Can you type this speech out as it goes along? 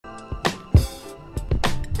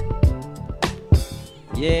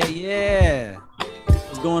Yeah.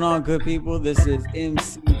 What's going on, good people? This is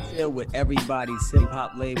MC Till with Everybody's Hip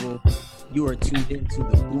Hop Label. You are tuned into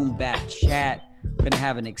the Boom Bap Chat. We're going to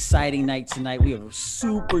have an exciting night tonight. We have a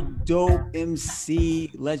super dope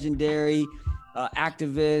MC, legendary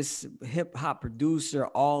activist, hip hop producer,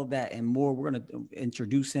 all that and more. We're going to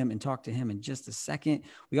introduce him and talk to him in just a second.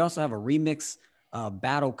 We also have a remix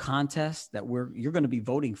battle contest that you're going to be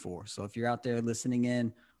voting for. So if you're out there listening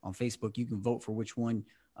in on Facebook, you can vote for which one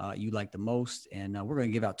you like the most. And we're going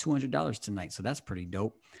to give out $200 tonight. So that's pretty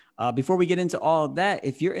dope. Before we get into all of that,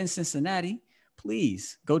 if you're in Cincinnati,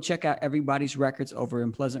 please go check out Everybody's Records over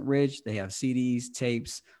in Pleasant Ridge. They have CDs,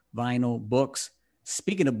 tapes, vinyl, books.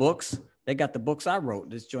 Speaking of books, they got the books I wrote.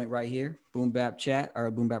 This joint right here, Boom Bap Chat or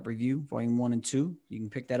Boom Bap Review, Volume 1 and 2. You can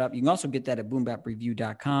pick that up. You can also get that at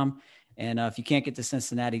boombapreview.com. And if you can't get to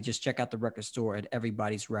Cincinnati, just check out the record store at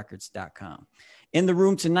everybodysrecords.com. In the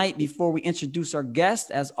room tonight, before we introduce our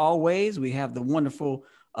guest, as always, we have the wonderful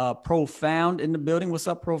Profound in the building. What's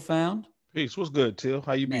up, Profound? Peace. What's good, Till?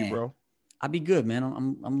 How you be, bro? I be good, man.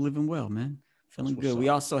 I'm living well, man. Feeling good. We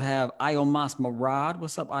also have Iomas Marad.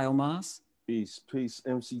 What's up, Iomas? Peace,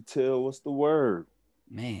 MC Till. What's the word?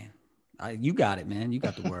 Man, you got it, man. You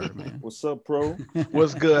got the word, man. What's up, bro?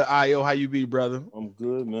 What's good, Io? How you be, brother? I'm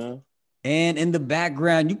good, man. And in the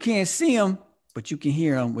background, you can't see him, but you can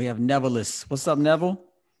hear him. We have Nevilis. What's up, Neville?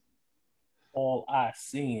 All I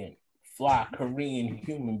seeing, fly Korean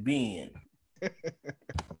human being.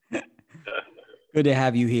 Good to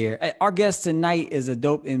have you here. Our guest tonight is a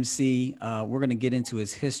dope MC. We're going to get into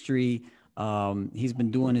his history. He's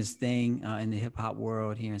been doing his thing in the hip hop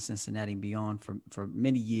world here in Cincinnati and beyond for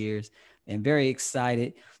many years, and very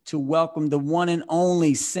excited to welcome the one and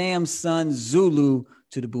only SamSun Zulu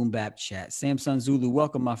to the Boom Bap Chat. SamSun Zulu,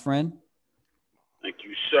 welcome, my friend. Thank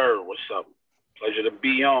you, sir. What's up? Pleasure to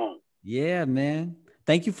be on. Yeah, man.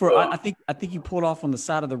 Thank you for. I think you pulled off on the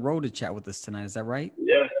side of the road to chat with us tonight. Is that right?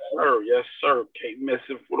 Yes, sir. Yes, sir. Can't miss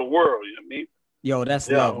it for the world. You know what I mean? Yo, that's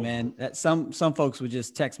love, man. Some folks would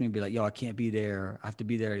just text me and be like, "Yo, I can't be there. I have to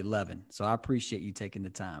be there at 11." So I appreciate you taking the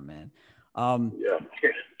time, man. Yeah,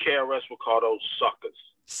 KRS will call those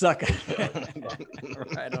suckers.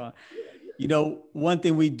 Right on. You know, one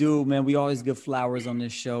thing we do, man, we always give flowers on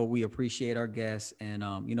this show. We appreciate our guests, and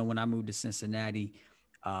you know, when I moved to Cincinnati,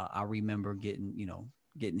 I remember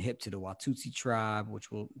getting hip to the Watusi tribe,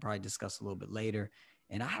 which we'll probably discuss a little bit later.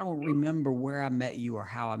 And I don't remember where I met you or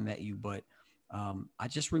how I met you, but I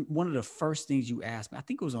just one of the first things you asked me, I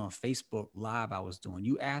think it was on Facebook Live I was doing.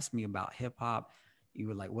 You asked me about hip hop. You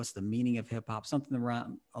were like, "What's the meaning of hip hop?" Something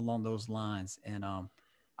along those lines. And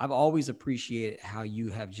I've always appreciated how you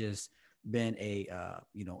have just been a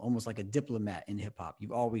almost like a diplomat in hip hop.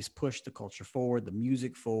 You've always pushed the culture forward, the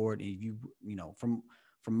music forward, and you know from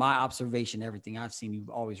my observation, everything I've seen,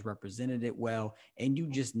 you've always represented it well, and you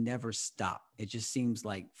just never stop. It just seems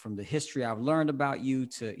like from the history I've learned about you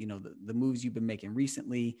to, the moves you've been making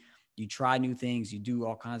recently, you try new things, you do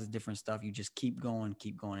all kinds of different stuff. You just keep going.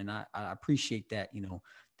 And I appreciate that,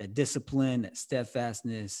 that discipline, that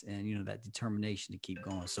steadfastness, and, that determination to keep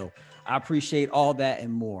going. So I appreciate all that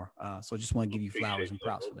and more. So I just want to give you flowers and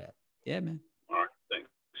props for that. Yeah, man. All right.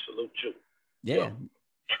 Thanks. Salute you. Yeah.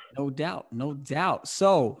 No doubt.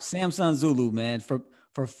 So SamSun Zulu, man,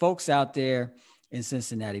 for folks out there in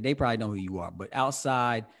Cincinnati, they probably know who you are, but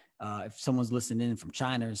outside, if someone's listening in from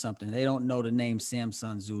China or something, they don't know the name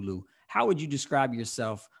SamSun Zulu. How would you describe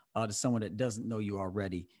yourself to someone that doesn't know you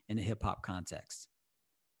already in a hip hop context?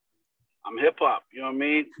 I'm hip hop, you know what I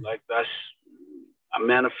mean? Like I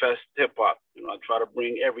manifest hip hop. I try to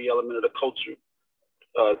bring every element of the culture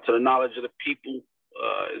to the knowledge of the people,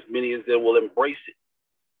 as many as they will embrace it.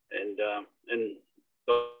 And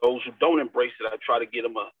those who don't embrace it, I try to get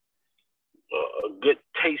them a good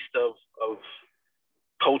taste of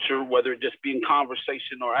culture, whether it just be in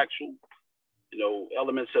conversation or actual,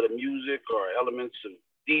 elements of the music or elements of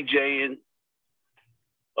DJing,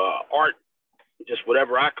 art, just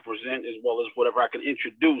whatever I can present as well as whatever I can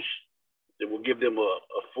introduce that will give them a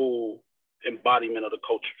full embodiment of the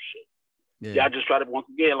culture. So, yeah, I just try to, once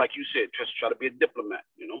again, like you said, just try to be a diplomat,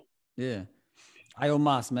 Yeah.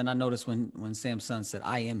 Iomas, man, I noticed when SamSun said,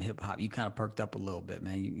 "I am hip hop," you kind of perked up a little bit,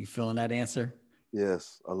 man. You feeling that answer?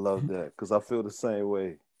 Yes, I love that because I feel the same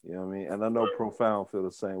way. You know what I mean? And I know Profound feel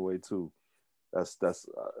the same way too. That's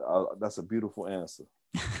a beautiful answer.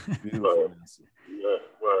 Beautiful answer.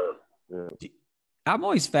 Yeah. I'm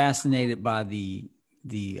always fascinated by the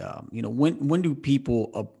when do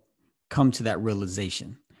people come to that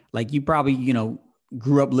realization? Like you probably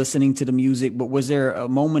grew up listening to the music, but was there a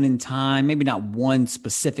moment in time, maybe not one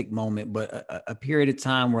specific moment, but a period of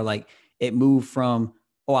time where like it moved from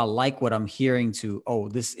oh, I like what I'm hearing, to, oh,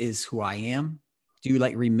 this is who I am? Do you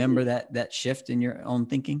like remember that shift in your own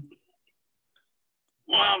thinking?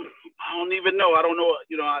 I don't even know. I don't know.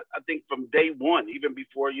 I think from day one, even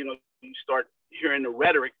before, you start hearing the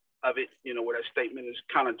rhetoric of it, where that statement is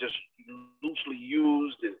kind of just loosely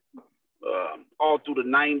used, and all through the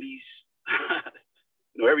 90s,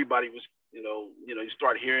 everybody was, you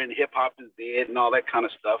start hearing hip hop is dead and all that kind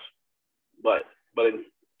of stuff. But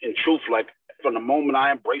in truth, like from the moment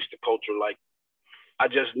I embraced the culture, like I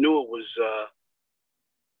just knew it was,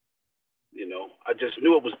 I just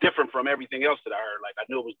knew it was different from everything else that I heard. Like I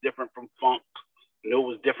knew it was different from funk. I knew it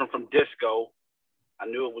was different from disco. I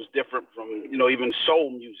knew it was different from, even soul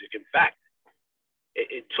music. In fact,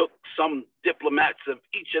 it took some diplomats of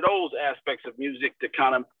each of those aspects of music to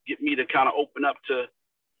kind of get me to kind of open up to,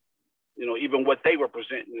 even what they were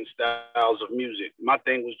presenting in styles of music. My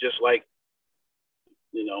thing was just like,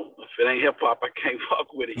 if it ain't hip hop, I can't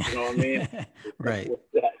fuck with it. You know what I mean? Right. So,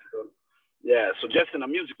 yeah. So just in a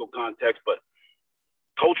musical context, but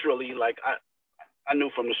culturally, like I knew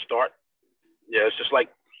from the start. Yeah, it's just like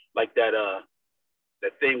that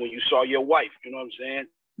thing when you saw your wife. You know what I'm saying?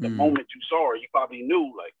 The moment you saw her, you probably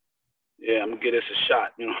knew, like, yeah, I'm gonna get this a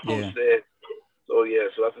shot. You know what I'm saying? So yeah,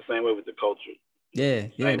 so that's the same way with the culture. Yeah,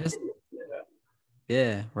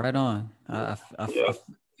 yeah, right on. I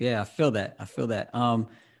feel that. I feel that.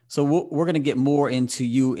 So we're gonna get more into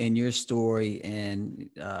you and your story and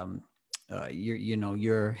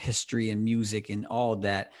your history and music and all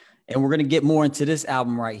that, and we're gonna get more into this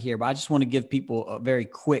album right here. But I just want to give people a very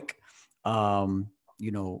quick,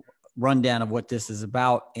 rundown of what this is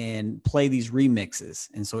about and play these remixes,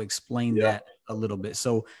 and so explain that a little bit.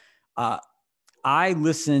 So, I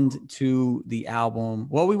listened to the album.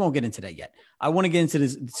 Well, we won't get into that yet. I want to get into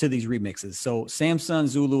these remixes. So SamSun,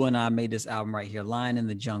 Zulu, and I made this album right here, Lion in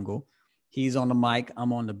the Jungle. He's on the mic,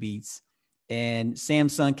 I'm on the beats. And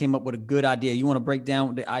SamSun came up with a good idea. You want to break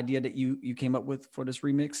down the idea that you came up with for this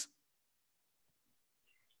remix?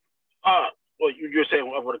 Well, you're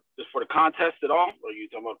saying for the contest at all? Or are you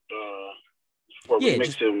talking about for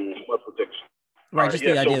remixing what particular? Right, just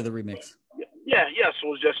the idea of the remix. Yeah. So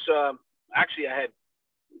it was just actually I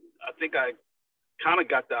think I kind of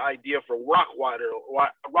got the idea for Rockwilder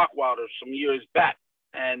some years back,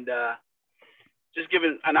 and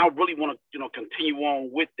and I really want to continue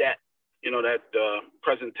on with that that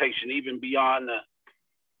presentation even beyond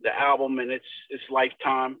the album and its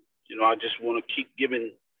lifetime. I just want to keep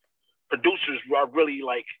giving producers who are really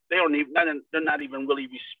like they're not even really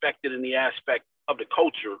respected in the aspect of the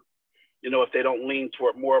culture. If they don't lean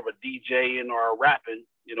toward more of a DJing or a rapping,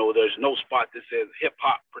 there's no spot that says hip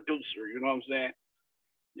hop producer. You know what I'm saying?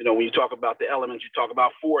 When you talk about the elements, you talk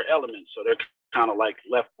about 4 elements, so they're kind of like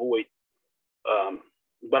left void.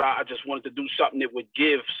 But I just wanted to do something that would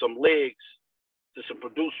give some legs to some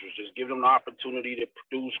producers, just give them the opportunity to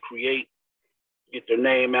produce, create, get their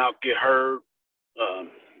name out, get heard,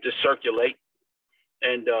 just circulate.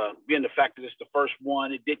 And being the fact that it's the first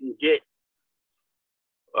one, it didn't get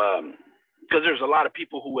because there's a lot of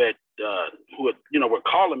people who had were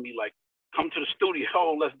calling me like, come to the studio,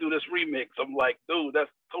 let's do this remix. I'm like, dude, that's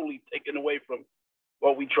totally taken away from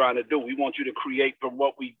what we trying to do. We want you to create from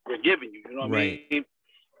what we were giving you. You know what I mean?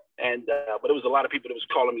 And but it was a lot of people that was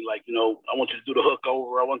calling me like, I want you to do the hook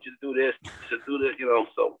over. I want you to do this,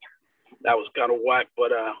 So that was kind of whack.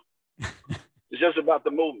 But it's just about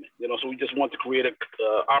the movement, So we just want to create an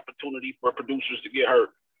opportunity for producers to get heard,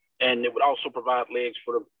 and it would also provide legs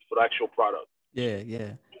for the actual product. Yeah.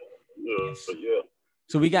 But yeah.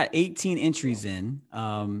 So we got 18 entries in,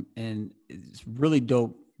 and it's really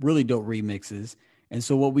dope remixes. And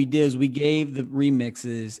so what we did is we gave the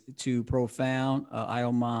remixes to Profound,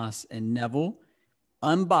 Iomos, and Neville,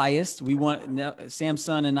 unbiased. We want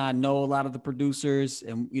SamSun and I know a lot of the producers,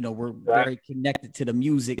 and we're very connected to the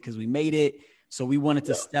music because we made it. So we wanted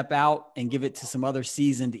to step out and give it to some other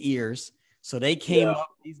seasoned ears. So they came up.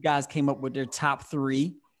 These guys came up with their top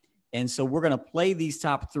 3, and so we're gonna play these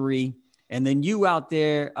top 3. And then you out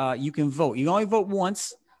there, you can vote. You only vote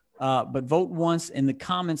once, but vote once in the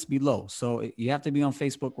comments below. So you have to be on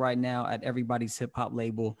Facebook right now at Everybody's Hip Hop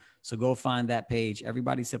Label. So go find that page,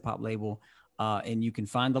 Everybody's Hip Hop Label, and you can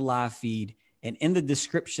find the live feed. And in the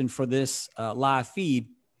description for this live feed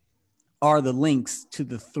are the links to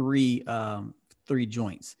the 3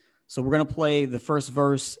 joints. So we're going to play the first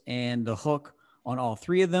verse and the hook on all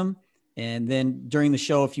 3 of them. And then during the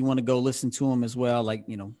show, if you want to go listen to them as well, like,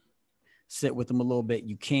 sit with them a little bit,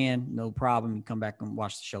 you can, no problem. You come back and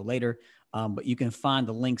watch the show later. But you can find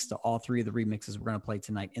the links to all 3 of the remixes we're going to play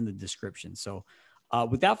tonight in the description. So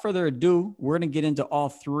without further ado, we're going to get into all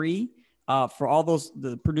 3. for all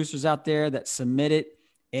the producers out there that submitted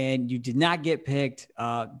and you did not get picked,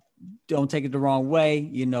 don't take it the wrong way.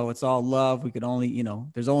 You know, it's all love. We could only, you know,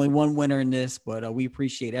 there's only one winner in this, but we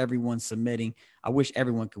appreciate everyone submitting. I wish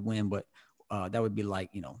everyone could win, but that would be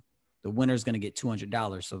like, you know, the winner's going to get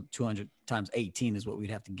 $200. So 200 times 18 is what we'd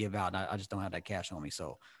have to give out. I just don't have that cash on me.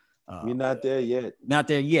 So you're not there yet. Not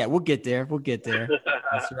there yet. We'll get there.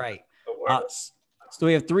 That's right. So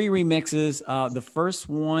we have 3 remixes. The first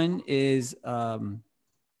one is the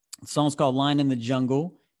song's called Line in the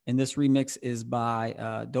Jungle. And this remix is by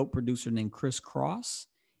a dope producer named Chris Cross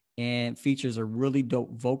and features a really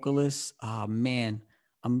dope vocalist. Man,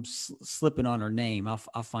 I'm slipping on her name. I'll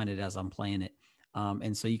find it as I'm playing it.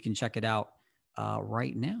 And so you can check it out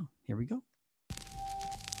right now. Here we go.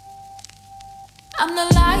 I'm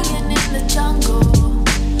the lion in the jungle.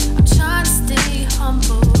 I'm trying to stay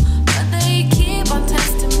humble, but they keep on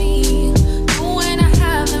testing me, knowing I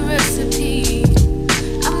have the recipe.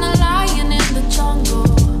 I'm the lion in the jungle.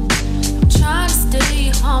 I'm trying to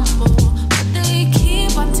stay humble, but they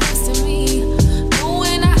keep on testing me,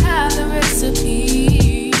 knowing I have the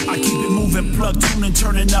recipe. I keep it moving, plug, tuning,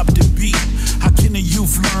 turning up the beat. How can the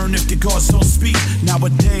youth learn if the gods don't speak?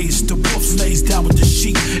 Nowadays, the wolf lays down with the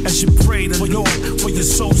sheep. As you pray to the Lord for your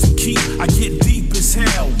souls to keep. I get deep as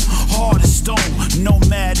hell, hard as stone.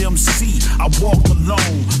 Nomad MC, I walk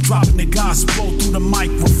alone, dropping the gospel through the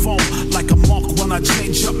microphone like a monk when I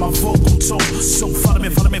change up my vocal tone. So follow me,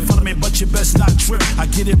 but you best not trip. I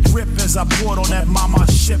get it rip as I board on that mama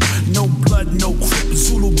ship. No blood, no crip.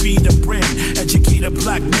 Zulu be the brand. Educate a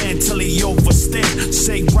black man till he overstand.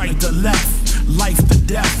 Say right to left. Life to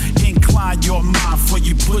death, incline your mind for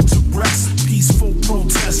you put to rest. Peaceful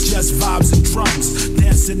protest, just vibes and drums.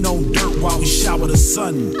 Dancing on dirt while we shower the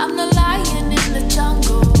sun. I'm the lion in the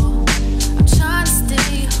jungle. I'm trying to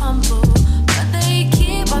stay humble, but they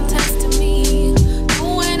keep on testing me,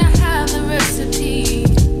 knowing I have the recipe.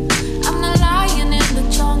 I'm the lion in the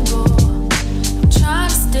jungle. I'm trying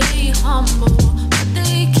to stay humble, but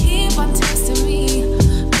they keep on testing me,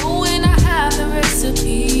 knowing I have the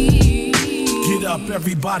recipe. Get up,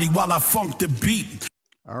 everybody, while I funk the beat.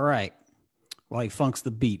 All right. While he funks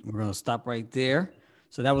the beat, we're going to stop right there.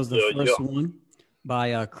 So that was the first one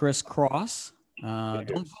by Chris Cross. Don't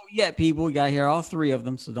vote yet, people. We got to hear all 3 of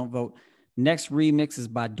them, so don't vote. Next remix is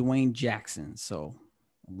by Dwayne Jackson. So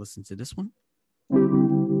listen to this one.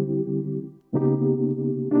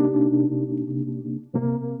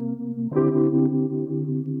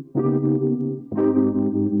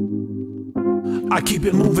 I keep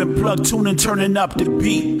it moving, plug, tuning, turning up the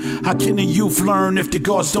beat. How can the youth learn if the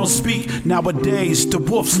gods don't speak? Nowadays, the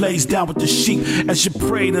wolf lays down with the sheep. As you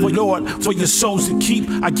pray to the Lord for your souls to keep.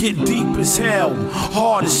 I get deep as hell,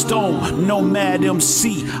 hard as stone. Nomad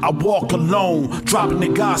MC, I walk alone, dropping the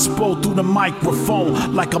gospel through the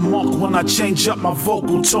microphone like a monk when I change up my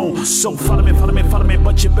vocal tone. So follow me,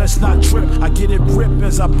 but you best not trip. I get it rip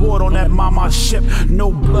as I board on that mama ship.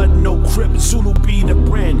 No blood, no crip. Zulu be the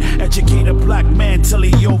brand. Educate a black man till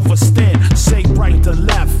he overstand. Say right to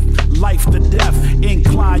left, life to death.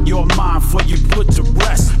 Incline your mind for you put to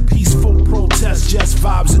rest. Peaceful protest, just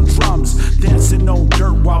vibes and drums. Dancing on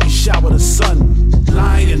dirt while we shower the sun.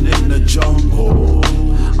 Lying in the jungle,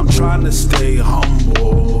 I'm trying to stay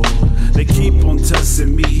humble. They keep on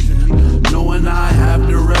testing me, knowing I have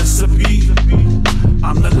the recipe.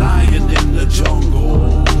 I'm the lion in the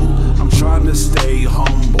jungle, I'm trying to stay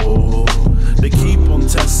humble. They keep on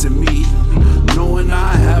testing me, knowing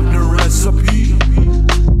I have the recipe.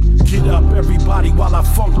 Get up, everybody, while I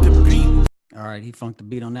funk the beat. All right, he funked the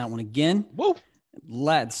beat on that one again. Woo.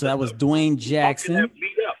 So that was Dwayne Jackson.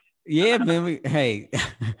 Yeah, man.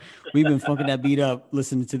 We've been funking that beat up,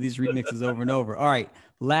 listening to these remixes over and over. All right,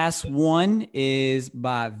 last one is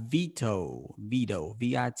by Vito,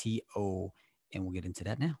 V-I-T-O, and we'll get into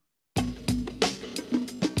that now.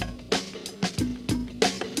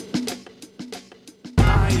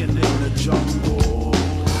 Lion in the jungle,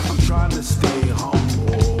 I'm trying to stay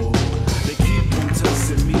humble. They keep on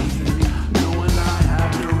testing me, knowing I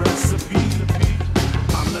have the recipe.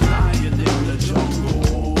 I'm the lion in the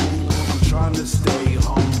jungle, I'm trying to stay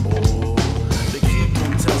humble. They keep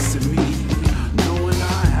on testing me, knowing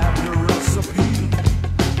I have the recipe.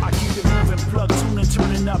 I keep it moving, plug, tuning,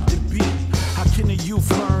 turning up the beat. How can the youth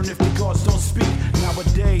learn if the gods don't speak?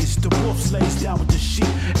 Nowadays, the wolf lays down with the sheep.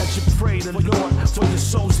 As you pray to the Lord for your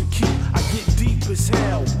souls to keep. I get deep as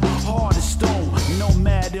hell, hard as stone.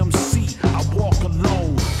 Nomad MC, I walk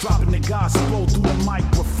alone, dropping the gospel through the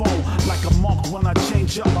microphone like a monk when I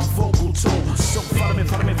change up my vocal tone. So follow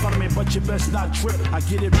me, but you best not trip. I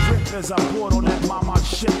get it rip as I board on that mama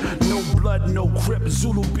ship. No blood, blood, no crip,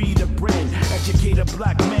 Zulu be the brand. Educate a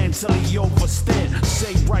black man till he overstand.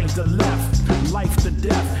 Say right to left, life to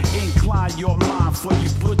death. Incline your mind for you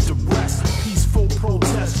put to rest. Peaceful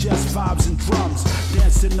protest, just vibes and drums.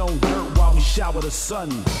 Dancing on dirt while we shower the sun.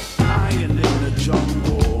 Lying in the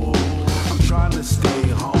jungle, I'm trying to stay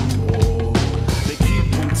humble. They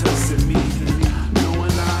keep on testing me,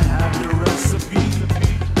 knowing I have the recipe.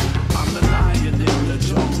 I'm the lion in the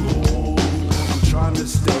jungle, I'm trying to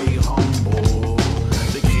stay humble.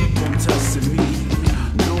 They keep on testing me,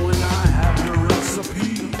 knowing I have the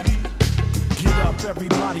recipe. Get up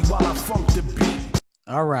everybody while I funk the beat.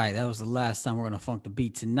 All right, that was the last time we're going to funk the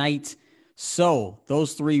beat tonight. So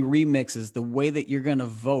those 3 remixes, the way that you're going to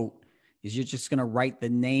vote is you're just going to write the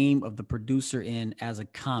name of the producer in as a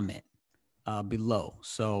comment below.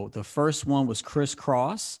 So the first one was Criss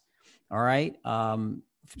Cross. All right.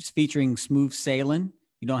 Featuring Smooth Sailing.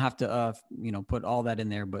 You don't have to, put all that in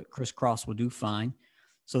there, but Criss Cross will do fine.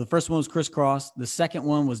 So the first one was Criss Cross. The second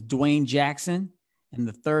one was Dwayne Jackson. And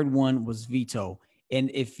the third one was Vito. And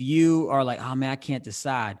if you are like, oh man, I can't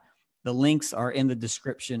decide, the links are in the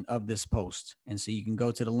description of this post. And so you can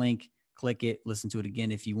go to the link, click it, listen to it again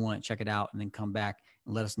if you want, check it out, and then come back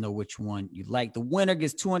and let us know which one you like. The winner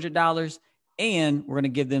gets $200, and we're going to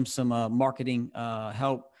give them some marketing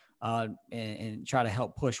help and try to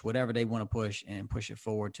help push whatever they want to push and push it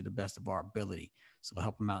forward to the best of our ability. So we'll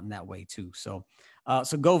help them out in that way too. So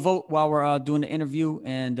go vote while we're doing the interview,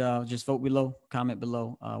 and just vote below, comment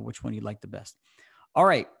below which one you like the best. All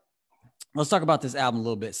right. Let's talk about this album a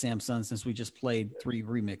little bit, SamSun, since we just played 3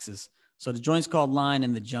 remixes. So the joint's called Lion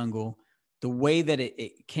in the Jungle. The way that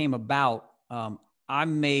it came about, I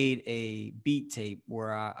made a beat tape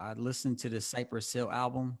where I listened to the Cypress Hill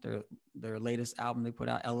album, their latest album they put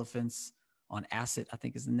out, Elephants on Acid, I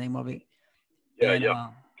think is the name of it. Yeah.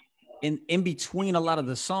 In between a lot of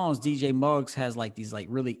the songs, DJ Muggs has like these like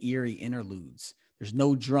really eerie interludes. There's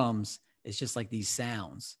no drums. It's just like these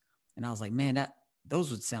sounds. And I was like, man,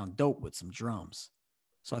 those would sound dope with some drums.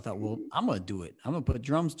 So I thought, well, I'm going to do it. I'm going to put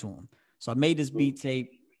drums to them. So I made this beat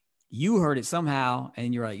tape. You heard it somehow,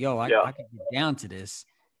 and you're like, yo, I can get down to this.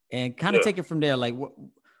 And kind of take it from there. Like,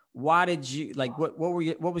 why did you, like, what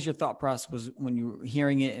was your thought process when you were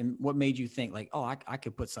hearing it, and what made you think, like, oh, I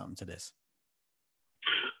could put something to this?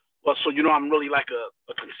 Well, so, I'm really like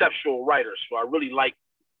a conceptual writer. So I really like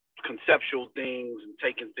conceptual things and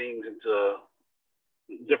taking things into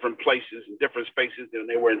different places and different spaces than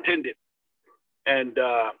they were intended. And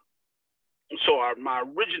so my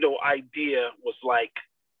original idea was like,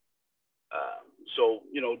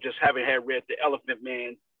 just having had read The Elephant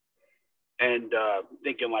Man and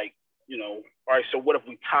thinking like, all right, so what if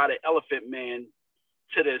we tie the Elephant Man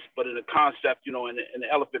to this, but in the concept, in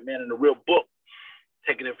the Elephant Man in the real book,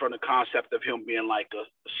 taking it from the concept of him being like a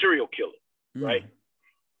serial killer, right?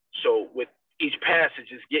 So with each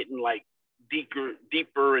passage is getting like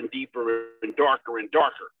deeper and deeper and darker and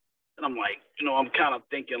darker. And I'm like, I'm kind of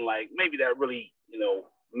thinking like maybe that really,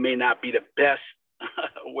 may not be the best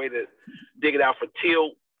way to dig it out for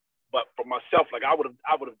Till, but for myself, like I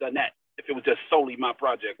would have done that if it was just solely my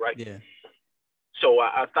project, right? Yeah. So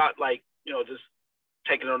I thought like, just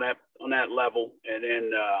taking it on that level, and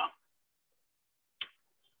then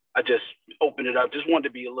I just opened it up. Just wanted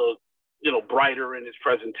to be a little, brighter in its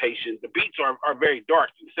presentation. The beats are very dark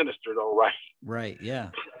and sinister though, right? Right. Yeah.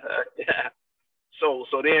 Yeah. So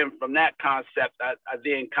then from that concept, I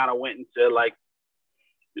then kind of went into like,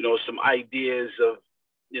 some ideas of,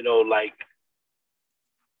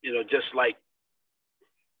 just like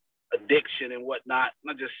addiction and whatnot.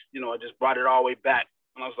 And I just brought it all the way back.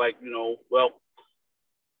 And I was like, well,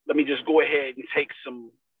 let me just go ahead and take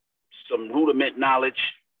some rudiment knowledge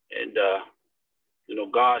and,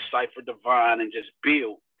 God's cipher divine, and just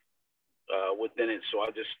build within it. So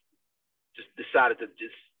I just decided to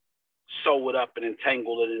just sew it up and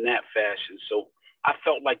entangle it in that fashion. So I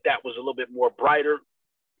felt like that was a little bit more brighter,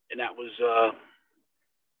 and that was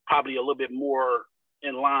probably a little bit more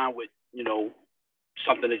in line with,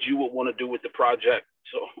 something that you would want to do with the project.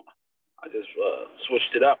 So I just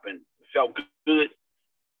switched it up, and it felt good,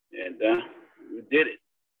 and we did it.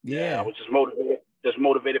 Yeah. I was just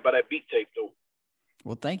motivated by that beat tape though.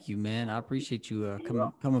 Well, thank you, man. I appreciate you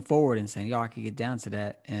coming forward and saying, yo, I could get down to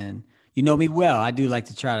that. And you know me well. I do like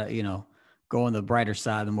to try to, go on the brighter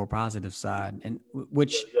side, the more positive side. And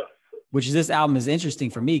which this album is interesting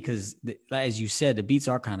for me because, as you said, the beats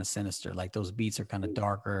are kind of sinister. Like those beats are kind of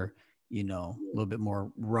darker, a little bit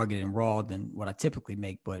more rugged and raw than what I typically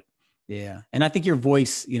make. But yeah. And I think your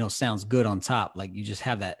voice, sounds good on top. Like you just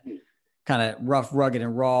have that kind of rough, rugged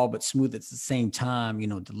and raw, but smooth at the same time,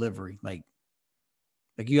 delivery. Like,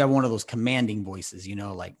 Like you have one of those commanding voices, you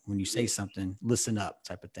know, like when you say something, listen up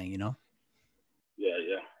type of thing, you know? Yeah.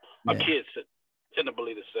 My kids tend to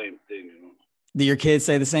believe the same thing, you know. Do your kids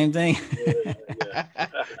say the same thing? Yeah.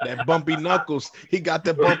 That bumpy knuckles. He got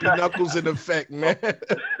the bumpy knuckles in effect, man.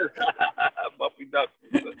 Bumpy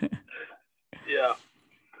knuckles. Yeah.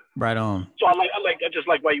 Right on. So I just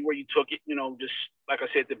like where you took it, you know, just like I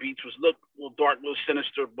said, the beats was a little dark, a little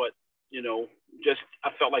sinister, but you know, just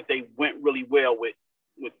I felt like they went really well with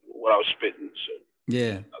what I was spitting. So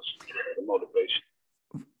yeah, that's the motivation.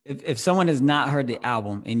 If someone has not heard the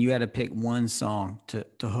album and you had to pick one song to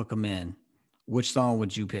hook them in, which song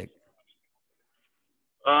would you pick?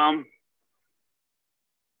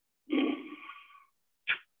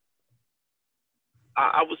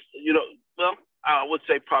 I was, you know, well, I would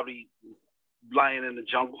say probably Lion in the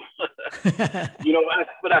Jungle. You know,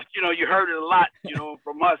 but you know, you heard it a lot, you know,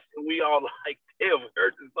 from us, and we all like, damn, we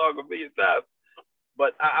heard this song a million times.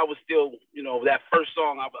 But I was still, you know, that first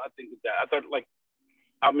song, I think that I thought, like,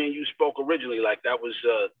 I mean, you spoke originally, like that was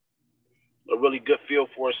a really good feel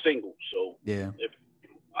for a single. So yeah,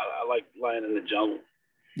 I like Lion in the Jungle.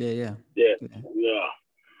 Yeah.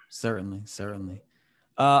 Certainly.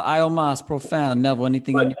 Iomas, Profound, Neville,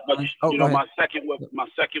 anything on your mind? You know, my second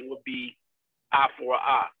would be Eye for an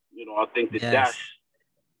Eye. You know, I think that's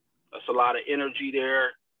a lot of energy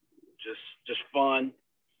there, just fun.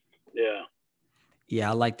 Yeah,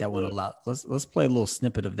 I like that one a lot. Let's play a little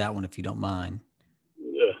snippet of that one if you don't mind.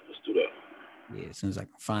 Yeah, let's do that. Yeah, as soon as I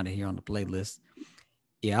can find it here on the playlist.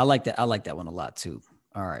 Yeah, I like that one a lot too.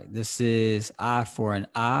 All right, this is Eye for an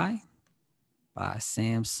Eye by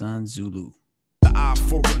SamSun Zulu. The eye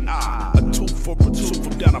for an eye, a tooth for a tooth.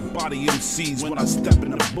 I'm down a body MCs when I step in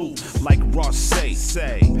the booth. Like Ross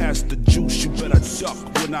say, pass the juice, you better duck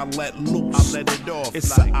when I let loose. I let it off.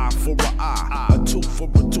 It's an eye for an eye, a tooth for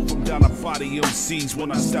a tooth. I'm down a body MCs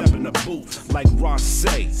when I step in the booth. Like Ross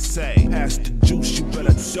say, pass the juice, you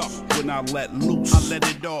better duck when I let loose. I let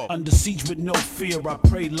it off. Under siege with no fear, I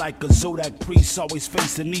pray like a Zodiac priest, always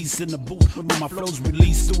facing east in the booth. When my flows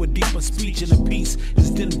released through a deeper speech, and the peace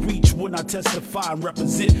is then reach when I testify and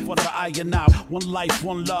represent for the I and I. One life,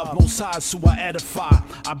 one love, most sides, who I edify.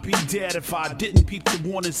 I'd be dead if I didn't peep the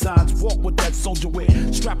warning signs. Walk with that soldier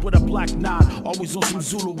with, strapped with a black nine, always on some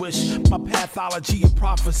Zulu-ish. My pathology and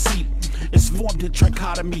prophecy is formed in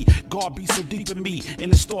trichotomy. God be so deep in me, in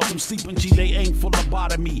the stores I'm sleeping, G, they ain't for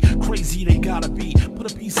lobotomy. Crazy they gotta be,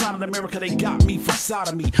 put a peace sign in America, they got me for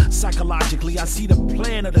sodomy. Psychologically, I see the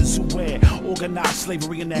plan of the Zuan. Organized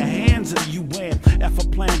slavery in the hands of the UN. F a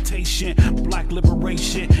plantation, black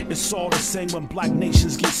liberation. It's all the same when black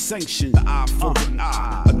nations get sanctioned. The eye for an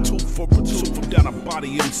eye, a tooth for a tooth. I'm down a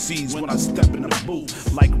body MCs when I step in the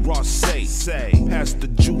booth. Like Ross say, pass the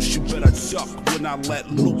juice, you better duck when I let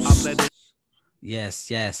loose. I let it. Yes.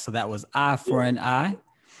 So that was Eye for an Eye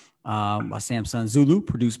by SamSun Zulu,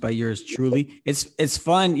 produced by yours truly. It's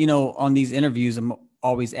fun, you know, on these interviews. I'm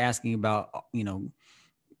always asking about, you know,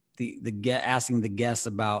 asking the guests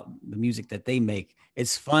about the music that they make.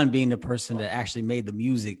 It's fun being the person that actually made the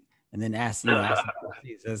music and then asking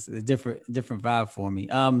that's a different vibe for me.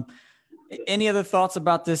 Any other thoughts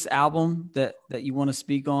about this album that you want to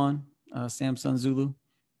speak on, SamSun Zulu?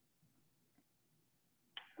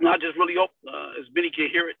 No, I just really hope as many can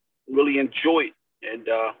hear it, really enjoy it. And,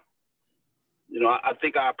 you know, I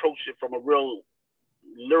think I approached it from a real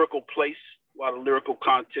lyrical place, a lot of lyrical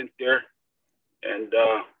content there. And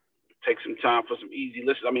take some time for some easy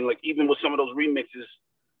listens. I mean, like even with some of those remixes,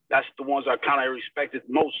 that's the ones I kind of respected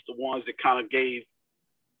most, the ones that kind of gave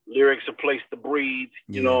lyrics a place to breathe,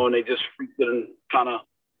 you know, and they just freaked it and kind of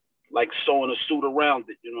like sewing a suit around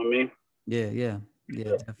it, you know what I mean? Yeah,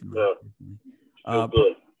 definitely.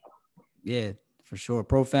 Good. Yeah, for sure.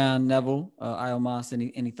 Profound, Neville, Iomas,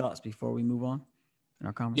 any thoughts before we move on in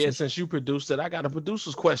our conversation? Yeah, since you produced it, I got a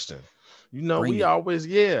producer's question. You know, Bring we it. always,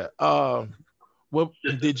 well,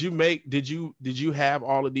 did you have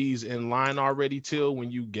all of these in line already, Till,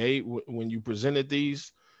 when you presented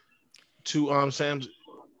these to Sam's,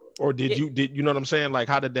 or did you know what I'm saying? Like,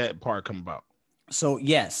 how did that part come about? So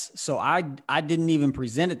yes, so I didn't even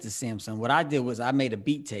present it to SamSun. What I did was I made a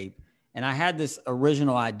beat tape, and I had this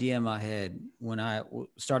original idea in my head when I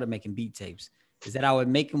started making beat tapes, is that I would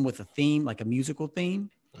make them with a theme, like a musical theme,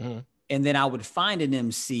 and then I would find an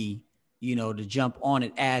MC, you know, to jump on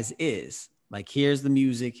it as is. Like, here's the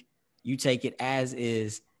music, you take it as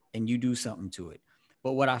is, and you do something to it.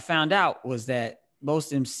 But what I found out was that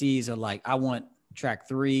most MCs are like, I want track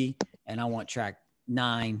 3 and I want track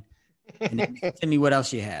 9. And then tell me what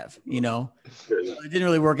else you have, you know? It didn't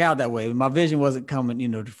really work out that way. My vision wasn't coming, you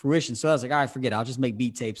know, to fruition. So I was like, all right, forget it. I'll just make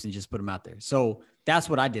beat tapes and just put them out there. So that's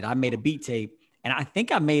what I did. I made a beat tape, and I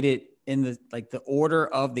think I made it in the order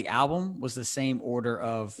of the album was the same order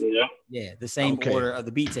of the same order of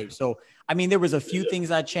the beat tape. So I mean, there was a few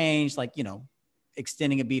things I changed, like, you know,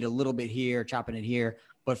 extending a beat a little bit here, chopping it here,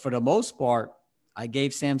 but for the most part, I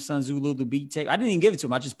gave SamSun Zulu the beat tape. I didn't even give it to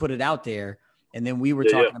him. I just put it out there, and then we were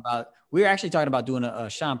actually talking about doing a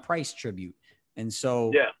Sean Price tribute, and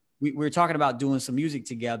so we were talking about doing some music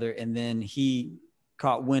together, and then he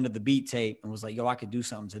caught wind of the beat tape and was like, yo, I could do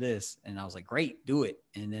something to this. And I was like, great, do it.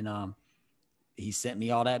 And then he sent me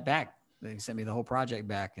all that back. He sent me the whole project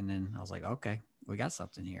back. And then I was like, okay, we got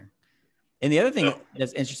something here. And the other thing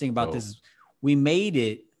that's interesting about this is we made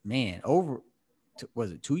it, man,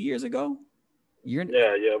 was it 2 years ago? It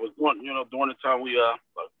was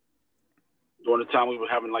during the time we were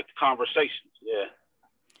having like the conversations.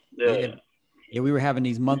 Yeah, we were having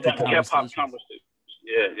these monthly conversations.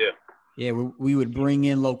 Yeah, we would bring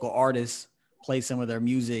in local artists, play some of their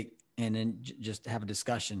music, and then just have a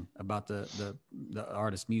discussion about the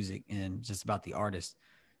artist's music and just about the artist.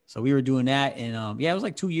 So we were doing that, and it was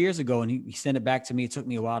like 2 years ago, and he sent it back to me. It took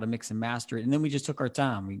me a while to mix and master it, and then we just took our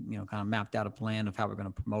time. We kind of mapped out a plan of how we're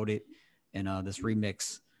going to promote it, and this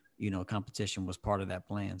remix competition was part of that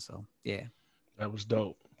plan. So yeah, that was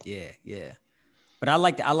dope. Yeah. But I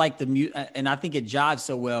like the music, and I think it jives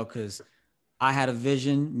so well because I had a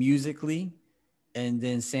vision musically, and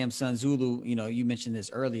then SamSun Zulu, you mentioned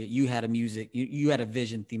this earlier. You had you had a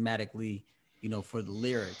vision thematically, for the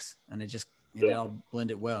lyrics, and it all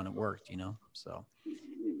blended well and it worked, So,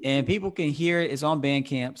 and people can hear it. It's on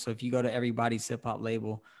Bandcamp. So if you go to Everybody's Hip Hop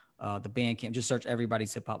label, the Bandcamp, just search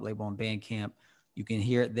Everybody's Hip Hop label on Bandcamp. You can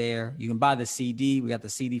hear it there. You can buy the CD. We got the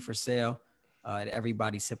CD for sale at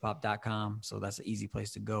everybody'shiphop.com. So that's an easy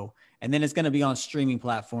place to go. And then it's going to be on streaming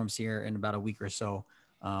platforms here in about a week or so.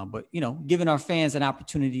 But giving our fans an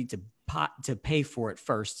opportunity to pay for it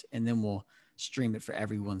first, and then we'll stream it for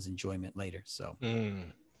everyone's enjoyment later. So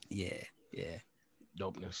yeah.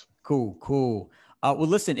 Dopeness. Cool. Well,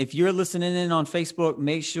 listen, if you're listening in on Facebook,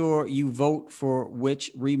 make sure you vote for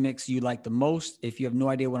which remix you like the most. If you have no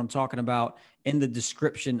idea what I'm talking about, in the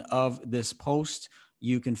description of this post,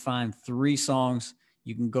 you can find 3 songs.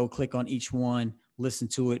 You can go click on each one, listen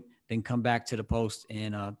to it, then come back to the post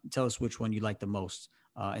and tell us which one you like the most.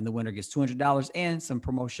 And the winner gets $200 and some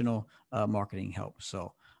promotional marketing help.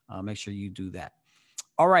 So make sure you do that.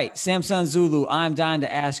 All right, SamSun Zulu, I'm dying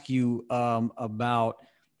to ask you about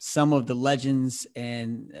some of the legends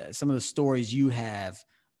and some of the stories you have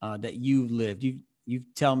that you've lived.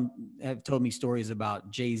 You've told me stories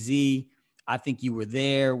about Jay-Z. I think you were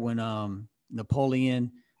there when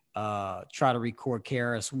Napoleon tried to record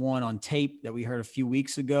KRS-One on tape that we heard a few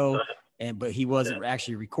weeks ago, but he wasn't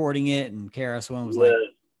actually recording it, and KRS-One was like,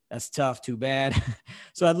 "That's tough, too bad."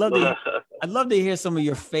 So I'd love to hear some of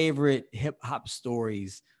your favorite hip hop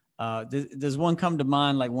stories. Does one come to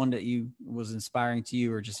mind, like one that was inspiring to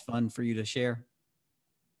you or just fun for you to share?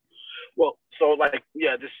 Well, so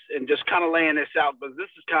just kind of laying this out, but this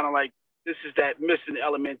is that missing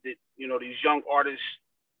element that these young artists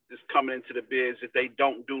that's coming into the biz that they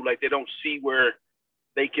don't do, like they don't see where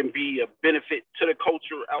they can be a benefit to the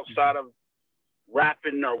culture outside of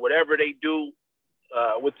rapping or whatever they do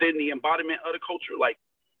within the embodiment of the culture. Like,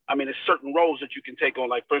 I mean, there's certain roles that you can take on.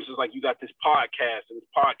 Like, for instance, like you got this podcast, and this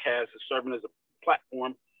podcast is serving as a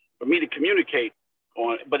platform for me to communicate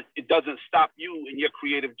on, but it doesn't stop you and your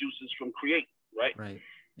creative juices from creating, right? Right.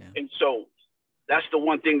 Yeah. And so that's the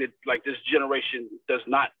one thing that like this generation does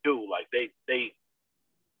not do. Like they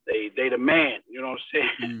demand, you know what I'm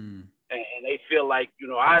saying? And they feel like,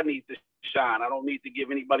 I need to shine. I don't need to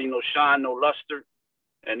give anybody no shine, no luster.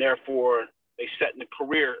 And therefore they setting the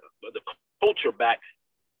career, the culture back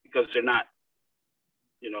because they're not,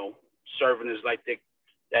 serving as like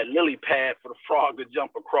that lily pad for the frog to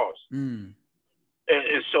jump across. And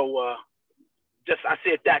so I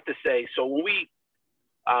said that to say, so when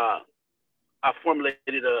I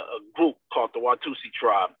formulated a group called the Watusi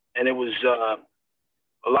Tribe, and it was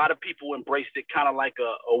a lot of people embraced it kind of like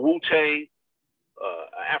a Wu-Tang,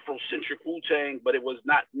 Afrocentric Wu-Tang, but it was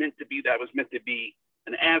not meant to be that. It was meant to be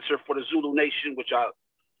an answer for the Zulu Nation, which I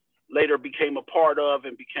later became a part of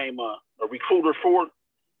and became a recruiter for.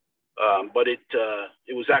 But it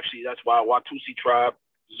was actually, that's why Watusi Tribe,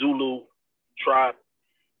 Zulu Tribe,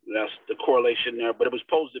 that's the correlation there. But it was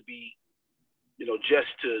supposed to be, just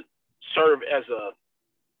to serve as a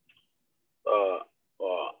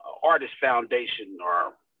artist foundation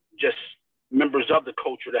or just members of the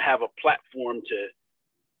culture to have a platform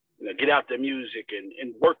to get out their music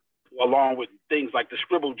and work along with things like the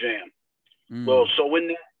Scribble Jam. Well, so in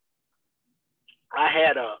that, I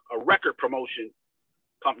had a record promotion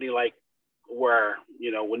company like where,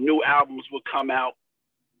 you know, when new albums would come out,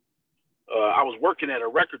 I was working at a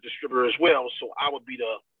record distributor as well, so I would be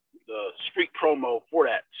the street promo for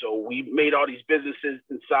that. So we made all these businesses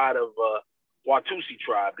inside of Watusi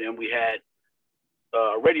Tribe. Then we had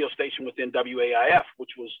a radio station within WAIF,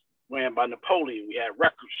 which was ran by Napoleon. We had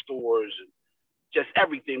record stores and just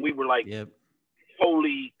everything. We were like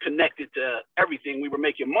totally connected to everything. We were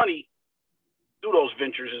making money through those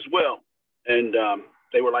ventures as well. And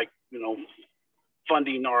they were like, you know,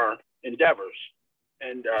 funding our endeavors.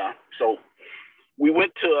 And so we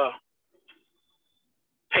went to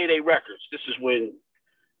Payday Records. This is when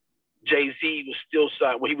Jay-Z was still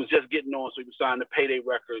signed. Well, he was just getting on, so he was signed to Payday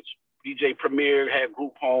Records. DJ Premier had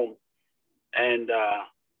Group Home. And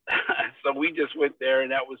so we just went there,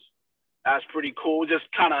 and that was pretty cool. Just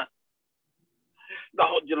kind of,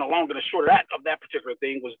 you know, long and the short of that particular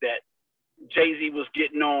thing was that Jay-Z was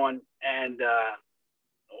getting on, and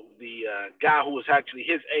the guy who was actually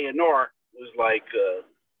his A&R was like,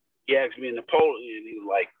 he asked me in Napoleon, he was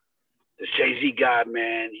like, this Jay-Z guy,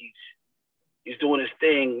 man, he's doing his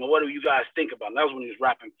thing. What do you guys think about him? That was when he was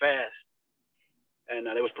rapping fast. And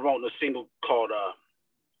they was promoting a single called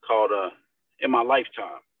In My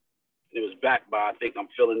Lifetime. It was backed by, I Think I'm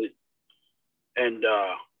Feeling It. And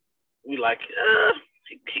we like,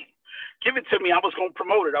 give it to me. I was going to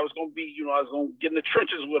promote it. I was going to be, you know, I was going to get in the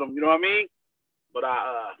trenches with him. You know what I mean? But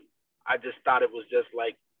I just thought it was just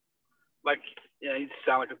like, you know, he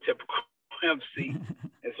sound like a typical MC.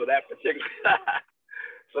 And so that particular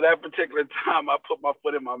time, I put my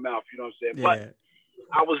foot in my mouth. You know what I'm saying? Yeah. But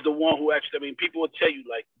I was the one who actually, I mean, people would tell you,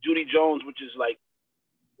 like, Judy Jones, which is like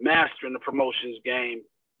mastering the promotions game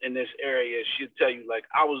in this area, she'd tell you, like,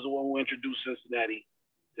 I was the one who introduced Cincinnati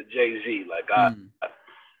to Jay-Z. Like,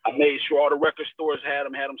 I made sure all the record stores had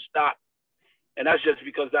them stocked. And that's just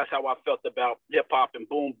because that's how I felt about hip-hop and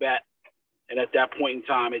boom bap. And at that point in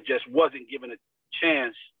time, it just wasn't given a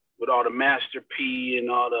chance with all the Master P and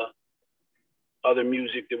all the other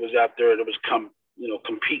music that was out there that was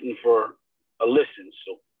competing for a listen.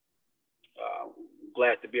 So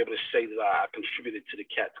glad to be able to say that I contributed to the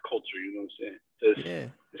cat's culture. You know what I'm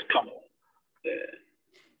saying? It's come on.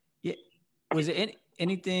 Yeah. Was it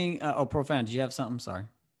anything? Profound? Did you have something? Sorry.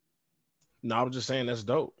 No, I was just saying that's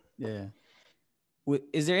dope. Yeah.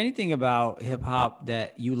 Is there anything about hip hop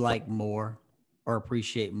that you like more or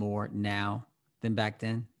appreciate more now than back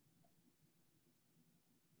then?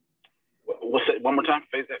 What's it? One more time.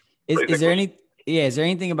 Phrase that. Is there any? Yeah, is there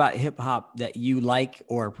anything about hip hop that you like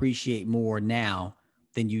or appreciate more now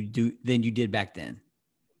than you did back then?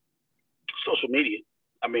 Social media.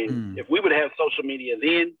 I mean, if we would have social media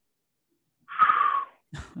then,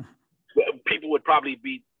 people would probably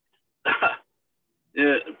be.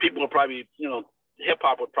 People would probably, you know, hip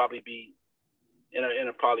hop would probably be in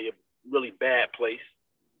a probably a really bad place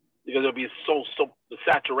because it'll be so the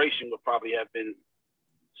saturation would probably have been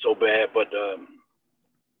so bad, but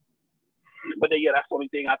yeah, that's the only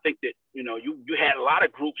thing I think that, you know, you had a lot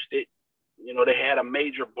of groups that, you know, they had a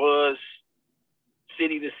major buzz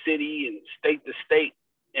city to city and state to state,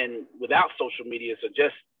 and without social media. So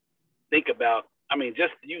just think about, I mean,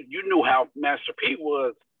 just you knew how Master P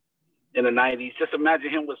was in the 90s. Just imagine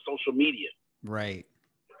him with social media. Right.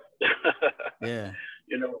 Yeah.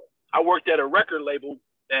 You know, I worked at a record label,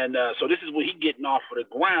 and so this is when he getting off of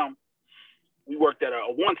the ground. We worked at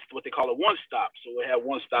what they call a one-stop. So we had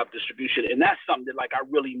one-stop distribution. And that's something that, like, I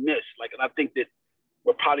really miss. Like, and I think that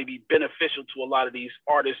would probably be beneficial to a lot of these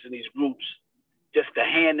artists and these groups, just the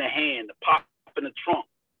hand-to-hand, the pop in the trunk.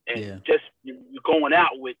 And just you're going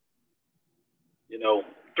out with, you know,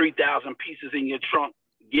 3,000 pieces in your trunk,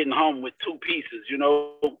 getting home with 2 pieces, you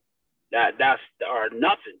know, that's or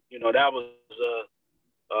nothing. You know, that was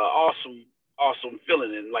awesome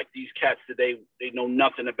feeling. And like these cats today, they know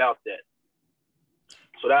nothing about that.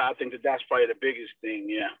 So I think that's probably the biggest thing.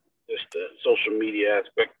 Yeah, just the social media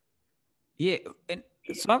aspect. Yeah, and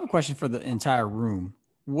so I have a question for the entire room.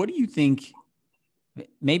 What do you think?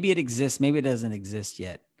 Maybe it exists, maybe it doesn't exist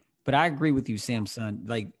yet. But I agree with you, SamSun.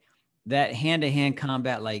 Like that hand-to-hand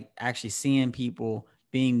combat, like actually seeing people,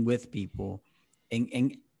 being with people,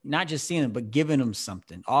 and not just seeing them, but giving them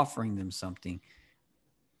something, offering them something.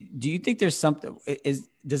 Do you think there's something?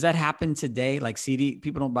 Does that happen today? Like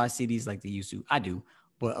people don't buy CDs like they used to. I do,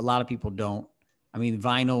 but a lot of people don't. I mean,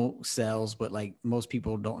 vinyl sells, but like most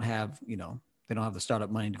people don't have, you know, they don't have the startup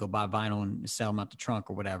money to go buy vinyl and sell them out the trunk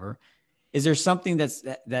or whatever. Is there something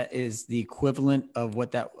that is the equivalent of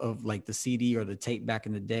of like the CD or the tape back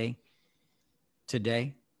in the day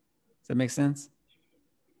today? Does that make sense?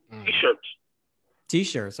 T-shirts.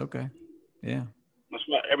 T-shirts. Okay. Yeah. That's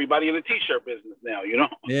what everybody in the t-shirt business now, you know.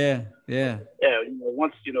 Yeah. Yeah,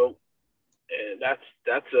 once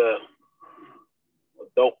that's a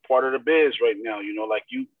dope part of the biz right now. Like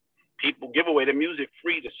people give away the music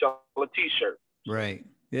free to sell a t-shirt. Right.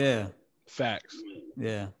 Yeah. Facts.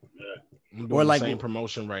 Yeah. I'm Or doing like the same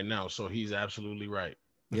promotion right now, so he's absolutely right.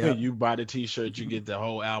 Yeah. You buy the t-shirt, you get the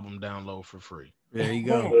whole album download for free. There you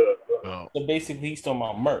go. Oh. So basically, he's talking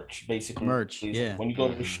about merch. Basically, Merch, yeah. When you go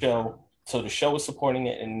to the show, so the show is supporting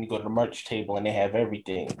it, and you go to the merch table, and they have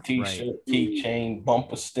everything: t-shirt, keychain,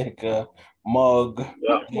 bumper sticker, mug.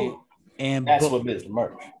 And that's what it is,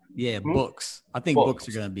 merch. Yeah, books. I think books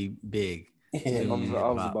are gonna be big. I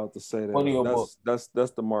was about to say that.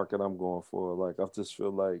 That's the market I'm going for. Like, I just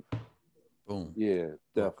feel like, boom. Yeah,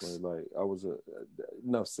 definitely. Like, I was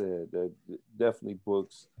enough said. That definitely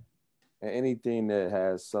books and anything that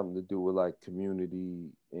has something to do with like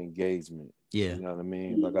community engagement. Yeah, you know what I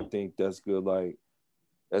mean. Like, I think that's good. Like,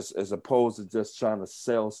 as opposed to just trying to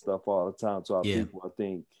sell stuff all the time to our people. I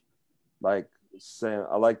think, like Sam,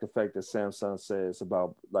 I like the fact that SamSun says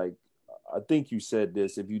about, like, I think you said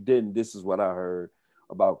this. If you didn't, this is what I heard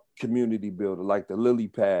about community builder, like the lily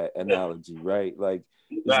pad analogy, right? Like,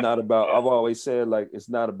 it's not about, I've always said, like, it's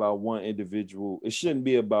not about one individual. It shouldn't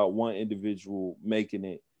be about one individual making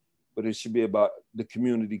it, but it should be about the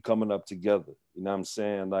community coming up together. You know what I'm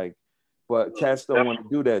saying? Like, but cats don't want to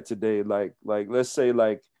do that today. Like let's say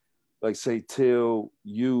like say Till,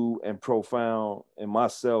 you and Profound and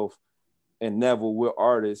myself and Neville, we're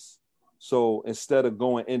artists. So instead of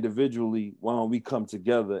going individually, why don't we come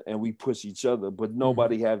together and we push each other? But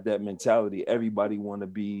nobody have that mentality. Everybody want to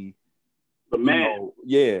be the man.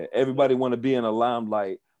 Everybody want to be in a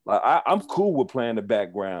limelight. Like, I'm cool with playing the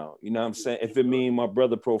background. You know what I'm saying? If it mean my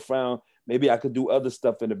brother Profound, maybe I could do other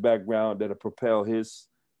stuff in the background that'll propel his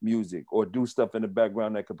music, or do stuff in the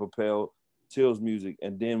background that could propel Till's music.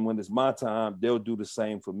 And then when it's my time, they'll do the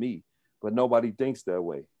same for me. But nobody thinks that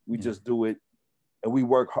way. We just do it. And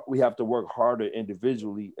we have to work harder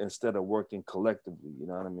individually instead of working collectively. You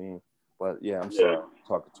know what I mean? But yeah, I'm sorry, I'm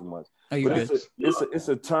talking too much. But it's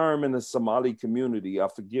a term in the Somali community. I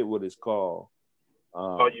forget what it's called.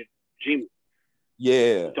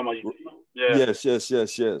 Yeah.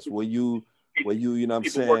 Yes. Where you know what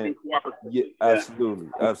I'm saying? Yeah, absolutely.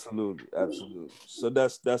 So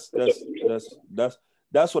that's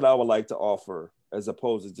what I would like to offer, as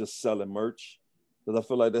opposed to just selling merch. Because I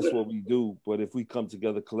feel like that's what we do. But if we come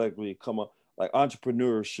together collectively, come up like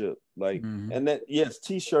entrepreneurship, like, and that, yes,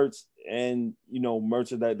 t-shirts and,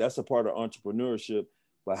 merchandise, that's a part of entrepreneurship.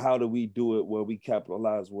 But how do we do it where we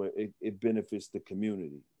capitalize, where it benefits the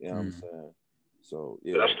community? You know what I'm saying? So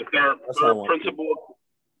yeah, that's the third principle.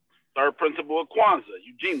 Third principle of Kwanzaa,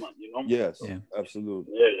 Ujima, Yes,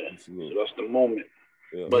 absolutely. Yeah, absolutely. So that's the moment.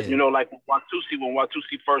 Yeah. But like when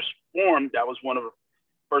Watusi first formed, that was one of the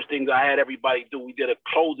first things I had everybody do. We did a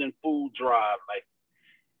clothing food drive. Like,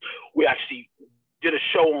 we actually did a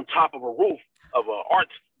show on top of a roof of an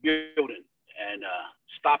arts building and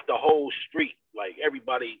stopped the whole street. Like,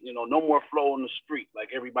 everybody, no more flow on the street.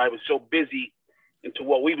 Like, everybody was so busy into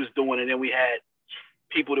what we was doing. And then we had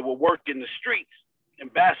people that were working the streets,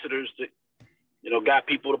 ambassadors that, got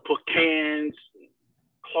people to put cans,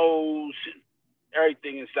 clothes, and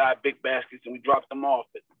everything inside big baskets, and we dropped them off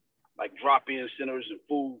at like drop-in centers and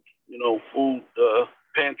food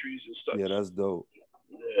pantries and stuff. Yeah, that's dope.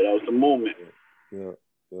 Yeah, that was the movement. Yeah,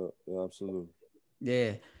 absolutely.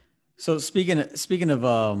 Yeah. So speaking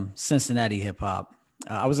of Cincinnati hip hop,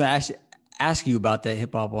 I was gonna actually ask you about that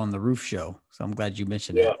hip hop on the roof show. So I'm glad you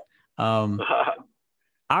mentioned that.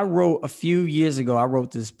 I wrote a few years ago, I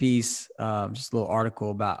wrote this piece, just a little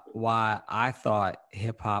article about why I thought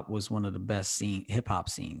hip hop was one of the best hip hop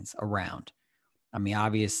scenes around. I mean,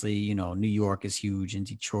 obviously, New York is huge, and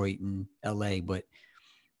Detroit and LA, but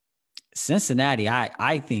Cincinnati,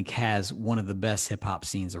 I think, has one of the best hip hop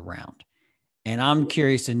scenes around. And I'm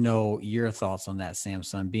curious to know your thoughts on that,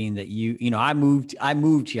 SamSun, being that I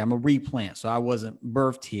moved here. I'm a replant, so I wasn't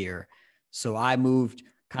birthed here. So I moved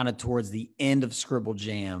kind of towards the end of Scribble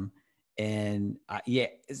Jam. And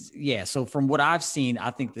so from what I've seen,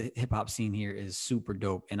 I think the hip hop scene here is super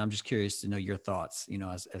dope. And I'm just curious to know your thoughts,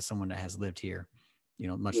 as someone that has lived here,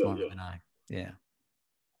 much longer than I. Yeah.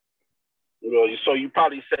 So you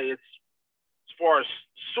probably say it's, as far as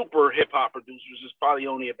super hip hop producers, it's probably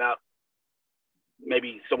only about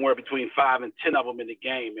maybe somewhere between 5 and 10 of them in the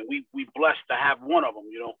game. And we blessed to have one of them,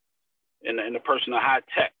 in the person of High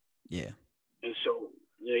Tech. Yeah. And so,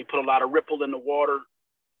 he put a lot of ripple in the water,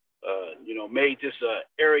 made this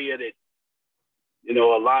area that, a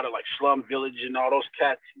lot of like Slum Village and all those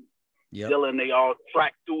cats, Dylan, they all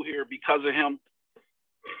tracked through here because of him.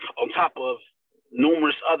 on top of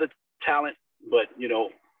numerous other talent. But he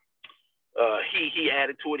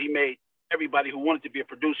added to it. He made everybody who wanted to be a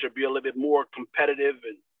producer be a little bit more competitive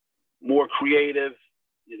and more creative.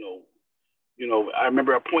 I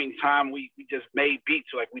remember a point in time we just made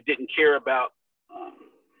beats like we didn't care about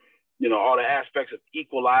all the aspects of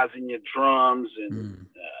equalizing your drums and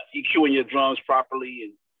EQing your drums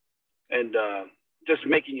properly and just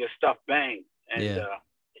making your stuff bang. And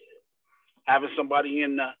having somebody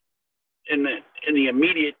in the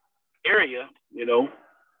immediate area,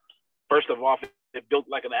 first of all, it built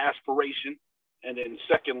like an aspiration, and then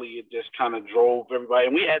secondly, it just kind of drove everybody.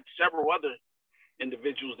 And we had several other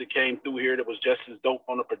individuals that came through here that was just as dope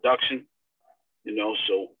on the production,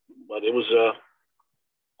 but it was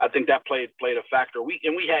I think that played a factor.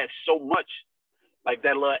 We had so much like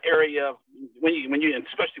that little area when you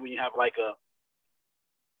especially when you have like a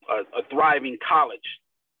thriving college,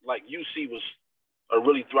 like UC was a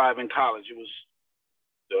really thriving college. It was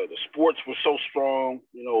the sports were so strong,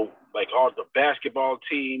 like all the basketball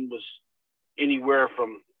team was anywhere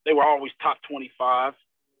from, they were always top 25.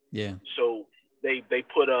 Yeah. So they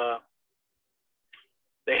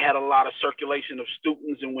had a lot of circulation of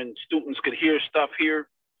students, and when students could hear stuff here,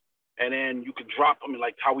 and then you could drop them,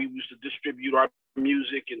 like how we used to distribute our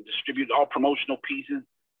music and distribute all promotional pieces.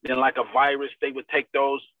 Then like a virus, they would take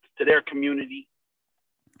those to their community.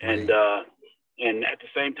 And at the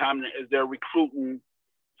same time as they're recruiting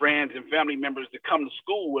friends and family members to come to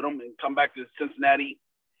school with them and come back to Cincinnati,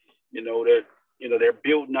 they're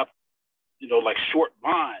building up, like Short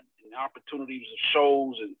Vine and opportunities of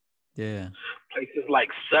shows and places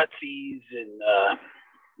like Sutsy's and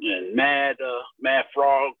Mad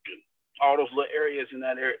Frog and all those little areas in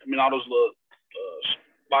that area. I mean, all those little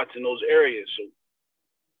spots in those areas. So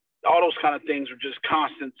all those kind of things are just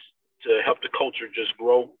constants to help the culture just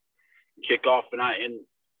grow, kick off.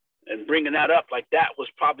 And bringing that up, like that was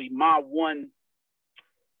probably my one,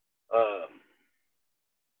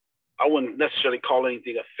 I wouldn't necessarily call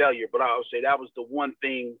anything a failure, but I would say that was the one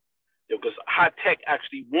thing, because High Tech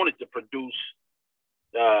actually wanted to produce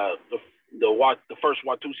the first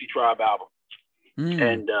Watusi Tribe album.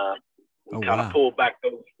 And we kind of pulled back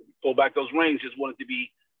those reins, just wanted to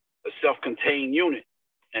be a self-contained unit.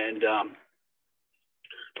 And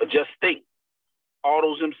but just think, all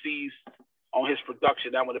those MCs on his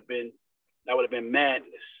production, that would have been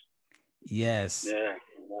madness. Yes. Yeah.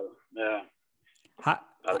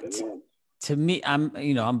 To me,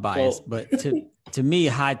 I'm biased, but to me,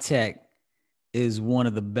 High Tech is one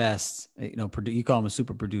of the best. You call him a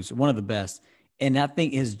super producer, one of the best. And I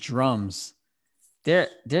think his drums,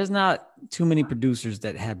 there's not too many producers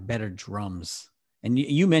that have better drums. And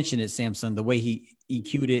you mentioned it, SamSun, the way he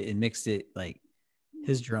EQ'd it and mixed it, like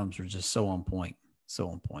his drums were just so on point.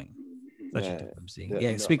 Such a dope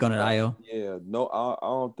MC. Speak on it, Io. Yeah, no, I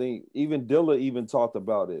don't think, even Dilla even talked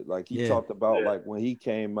about it. Like he talked about like when he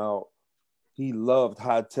came out, he loved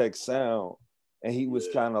High Tech sound, and he was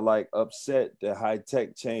kind of like upset that High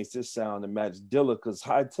Tech changed his sound to match Dilla, because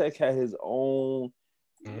High Tech had his own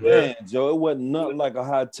man, Joe. It wasn't nothing like a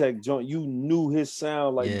High Tech joint. You knew his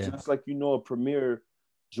sound, like just like a Premier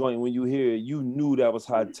joint, when you hear it, you knew that was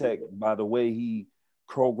High Tech by the way he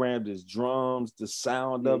programmed his drums, the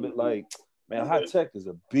sound of it. Like, man, High Tech is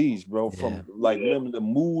a beast, bro. From remember the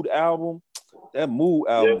Mood album? That Mood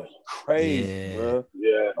album was crazy, bro.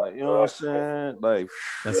 Yeah. Like, you know what I'm saying? Like,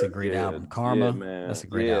 that's a great album. Karma, man. That's a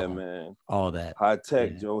great album. Man. All that. High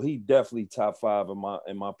Tech, Joe. He definitely top 5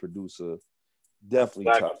 in my producer.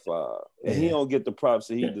 Definitely top 5. And he don't get the props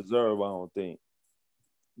that he deserve, I don't think.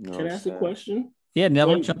 Can I ask a question? Yeah,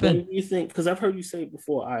 Neville, jump in. When do you think, because I've heard you say it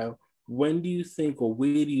before, Io, when do you think, or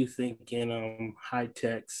where do you think in High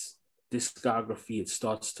Tech's discography it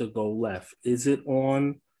starts to go left? Is it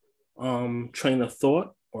on Train of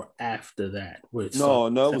Thought or after that? No,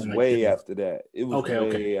 it was way after that. It was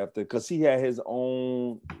way after, because he had his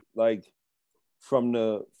own, like, from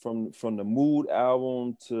the Mood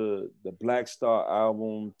album to the Black Star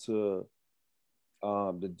album to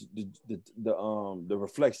the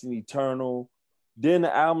Reflection Eternal. Then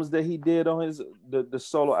the albums that he did on his the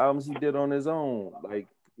solo albums he did on his own, like,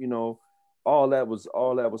 all that was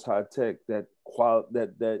High Tech. That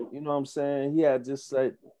you know what I'm saying? He had just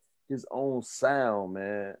like his own sound,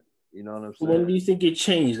 man. You know what I'm saying? When do you think it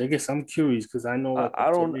changed? I guess I'm curious, because I know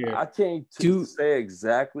I can't say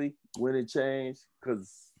exactly when it changed,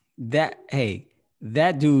 because that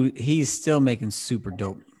dude, he's still making super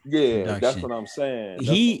dope. Yeah, production. That's what I'm saying.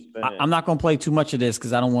 I'm not gonna play too much of this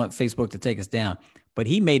because I don't want Facebook to take us down. But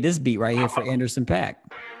he made this beat right here for Anderson .Paak.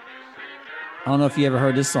 I don't know if you ever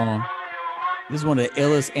heard this song. This is one of the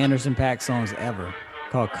illest Anderson .Paak songs ever.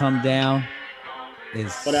 called "Come Down."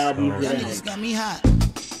 Is What album is so that? dope. Got me hot.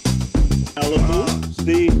 Malibu?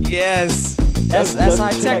 Steve, Yes, that's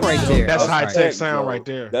high tech right there. That's high tech, tech sound Joe. right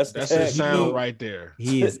there. That's That's tech, the sound Joe. right there.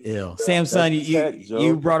 He is ill. SamSun, tech, you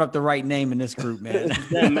Joe. brought up the right name in this group, man. Is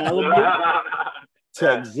that Malibu?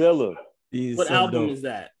 Techzilla. He's What so album dope. is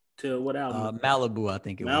that? To what album? Malibu, I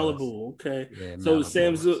think it was. Malibu. Okay. Yeah, So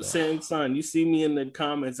Malibu, SamSun, you see me in the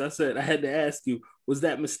comments. I said I had to ask you, was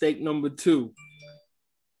that mistake number 2?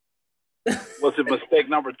 Was it mistake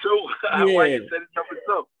number 2? Yeah. Why you said it's number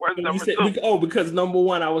 2? Where's You number said, 2? because number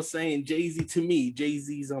 1, I was saying Jay-Z to me.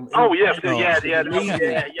 Jay-Z's Oh yes, Oh. yeah. To me, That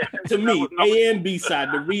was number A and B side,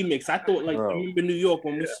 the remix. I thought like Bro. I remember New York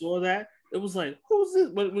when we saw that. It was like, who's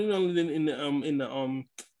this? But we know in the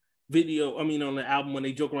video, I mean on the album when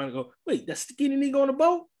they joke around and go, wait, that skinny nigga on the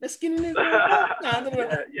boat? That skinny nigga on the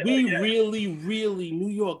boat? We really, New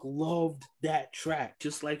York loved that track.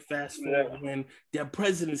 Just like fast forward when their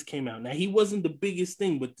presidents came out. Now he wasn't the biggest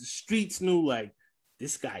thing, but the streets knew like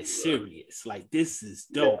this guy's serious. Like this is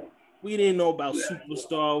dope. We didn't know about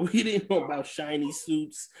Superstar. We didn't know about shiny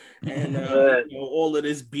suits and all of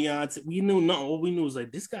this Beyonce. We knew nothing. All we knew was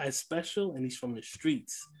like this guy is special and he's from the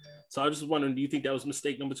streets. So I was just wondering, do you think that was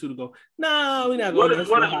mistake number 2 to go? No, we're not going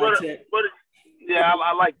to high tech. Yeah,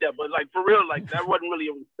 I like that, but like for real, like that wasn't really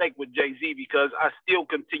a mistake with Jay-Z because I still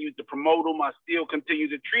continued to promote him. I still continued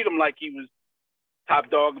to treat him like he was top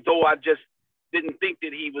dog, though I just didn't think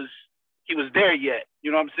that he was there yet. You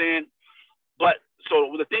know what I'm saying? But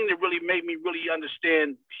so the thing that really made me really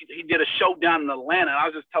understand, he did a show down in Atlanta. And I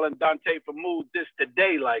was just telling Dante for Mood this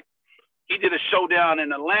today, like he did a show down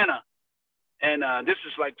in Atlanta, and this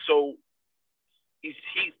is like so. This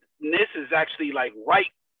is actually like right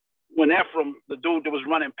when Ephraim, the dude that was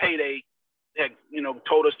running Payday, had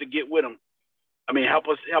told us to get with him. I mean, help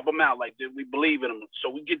him out. Like we believe in him.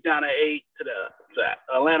 So we get down to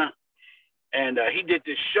Atlanta, and he did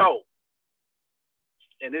this show.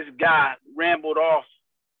 And this guy rambled off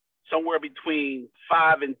somewhere between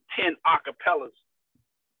 5 and 10 acapellas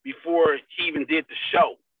before he even did the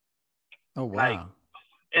show. Oh wow! Like,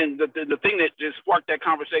 and the thing that just sparked that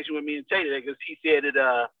conversation with me and Tay today, because he said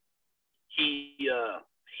that he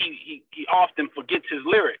often forgets his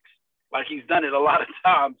lyrics, like he's done it a lot of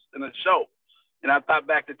times in the show. And I thought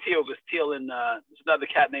back to Teal, because Teal and there's another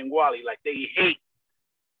cat named Wally, like they hate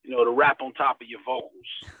to rap on top of your vocals.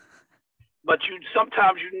 But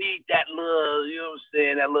sometimes you need that little,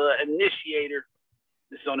 that little initiator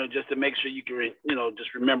that's on it just to make sure you can,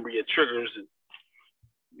 just remember your triggers and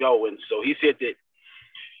go. And so he said that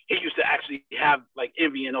he used to actually have like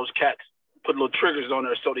Envy and those cats put little triggers on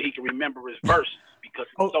there so that he can remember his verses, because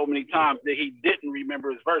so many times that he didn't remember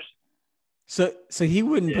his verses. So he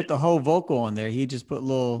wouldn't put the whole vocal on there. He just put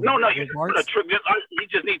little. No, you just put a trigger. He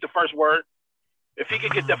just needs the first word. If he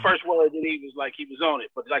could get the first word, then he was on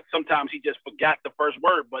it. But like sometimes he just forgot the first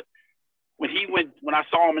word. But when I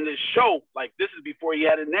saw him in this show, like this is before he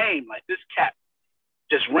had a name. Like this cat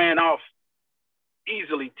just ran off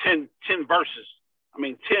easily 10 verses. I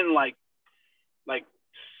mean 10 like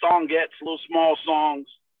songettes, little small songs,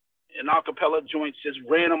 and acapella joints, just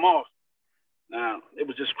ran them off. Now it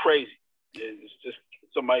was just crazy. It's just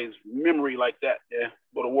somebody's memory like that. Yeah,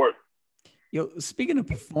 go to work. Yo, speaking of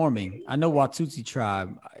performing, I know Watusi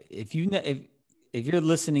Tribe. If you're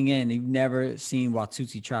listening in, you've never seen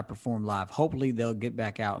Watusi Tribe perform live. Hopefully, they'll get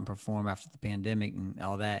back out and perform after the pandemic and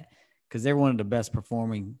all that, because they're one of the best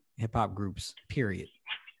performing hip hop groups. Period.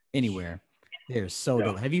 Anywhere, they're so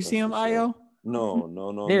dope. Have you seen them, Io?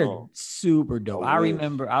 No. They're super dope. Oh, I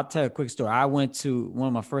remember. I'll tell a quick story. I went to one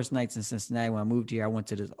of my first nights in Cincinnati when I moved here. I went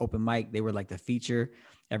to this open mic. They were like the feature.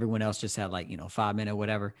 Everyone else just had like 5-minute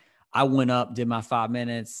whatever. I went up, did my 5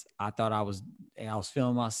 minutes. I thought I was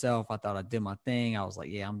feeling myself. I thought I did my thing. I was like,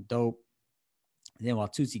 yeah, I'm dope. And then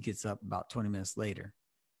Watusi gets up about 20 minutes later,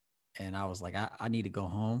 and I was like, I need to go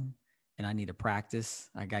home and I need to practice.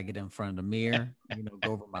 I got to get in front of the mirror,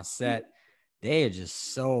 go over my set. They are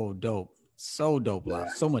just so dope. So dope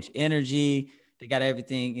live. So much energy. They got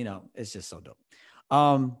everything, it's just so dope.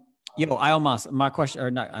 Iomas, my question, or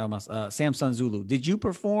not Iomas, SamSun Zulu. Did you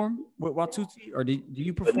perform with Watusi, or do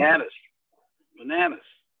you perform? Bananas.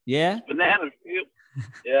 Yeah? Bananas.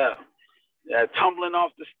 Yeah. Yeah. Tumbling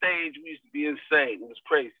off the stage, we used to be insane. It was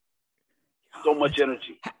crazy. So much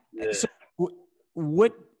energy. Yeah. So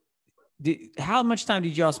how much time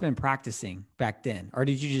did y'all spend practicing back then? Or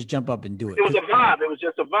did you just jump up and do it? It was a vibe. It was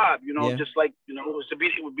just a vibe, Yeah. just like,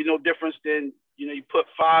 it would be no difference than, you put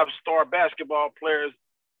 5-star basketball players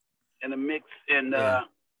in the mix, and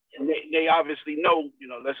they obviously know,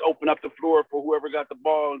 let's open up the floor for whoever got the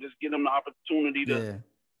ball and just give them the opportunity to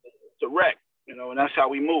wreck. You know, and that's how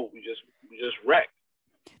we move. We just wreck.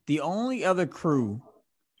 The only other crew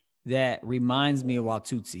that reminds me of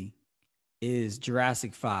Watusi is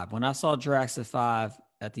Jurassic 5. When I saw Jurassic 5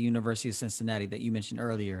 at the University of Cincinnati that you mentioned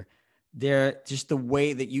earlier, they're just the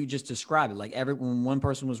way that you just described it. Like when one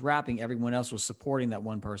person was rapping, everyone else was supporting that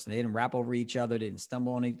one person. They didn't rap over each other. They didn't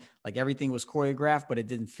stumble on it. Like everything was choreographed, but it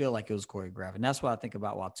didn't feel like it was choreographed. And that's what I think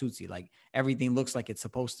about Watusi. Like everything looks like it's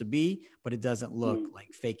supposed to be, but it doesn't look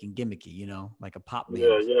like fake and gimmicky, you know, like a pop band.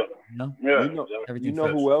 Yeah. You know? You know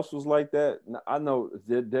fits. who else was like that? I know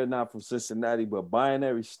they're not from Cincinnati, but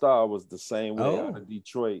Binary Star was the same way out of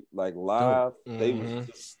Detroit. Like live,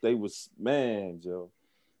 they was man, Joe.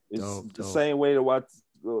 It's the same way that what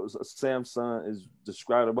SamSun is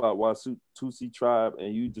described about Watusi Tribe,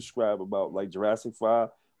 and you describe about like Jurassic 5.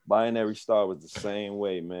 Binary Star was the same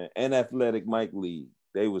way, man. And Athletic Mike Lee,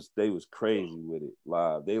 they was crazy with it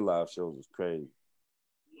live. They live shows was crazy.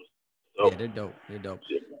 Yeah, they're dope.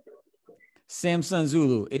 SamSun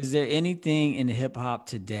Zulu, is there anything in hip hop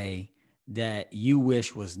today that you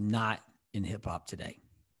wish was not in hip hop today?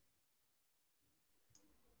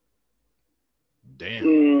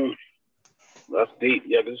 Damn. That's deep.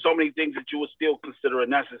 Yeah, there's so many things that you would still consider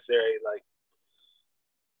necessary. Like,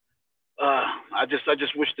 I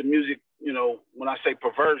just wish the music, you know, when I say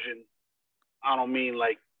perversion, I don't mean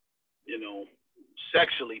like, you know,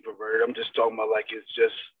 sexually perverted. I'm just talking about like it's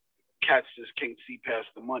just cats just can't see past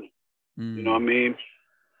the money. You know what I mean?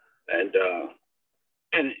 And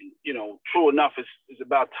you know, true enough, it's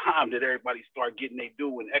about time that everybody start getting they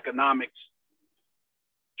due, and economics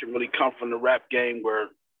can really come from the rap game where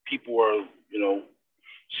people are, you know,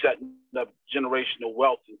 setting up generational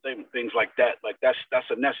wealth and things like that. Like that's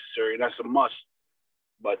a necessary, that's a must.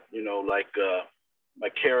 But you know, like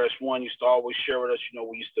KRS-One used to always share with us, you know,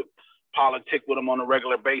 we used to politic with him on a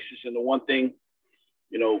regular basis, and the one thing,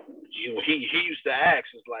 you know, he used to ask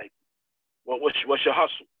is like, what's your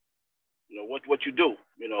hustle? You know, what you do?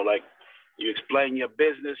 You know, like you explain your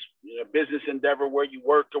business endeavor, where you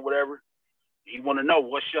work or whatever. He want to know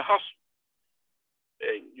what's your hustle.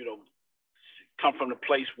 And, you know, come from the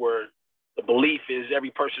place where the belief is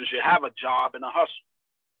every person should have a job and a hustle.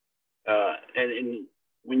 And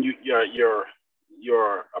when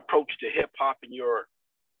your approach to hip hop and your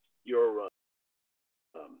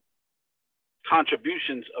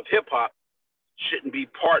contributions of hip hop shouldn't be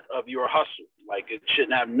part of your hustle. Like it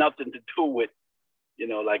shouldn't have nothing to do with, you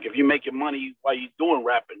know, like if you're making money while you're doing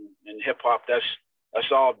rapping and hip hop,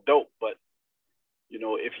 that's all dope. But you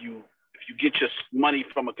know, if you get your money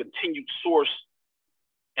from a continued source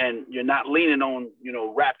and you're not leaning on, you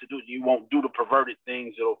know, rap to do it, you won't do the perverted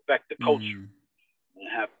things that'll affect the culture and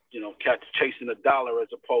have, you know, cats chasing a dollar as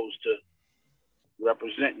opposed to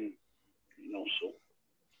representing, you know, so.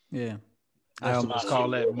 Yeah. I almost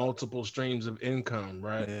call that multiple streams of income,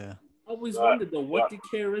 right? Yeah. I always wondered though, what did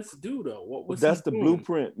KRS do though? What was that's the doing?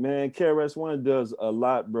 blueprint, man. KRS-One does a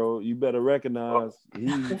lot, bro. You better recognize he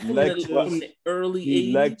lectures, early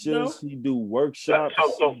he 80s, lectures, he do workshops.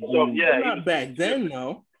 Yeah, not back then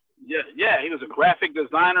though. Yeah, he was a graphic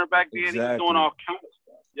designer back then. Exactly. He was doing all kinds of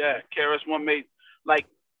stuff. Yeah, KRS-One made like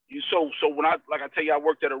you. So when I tell you I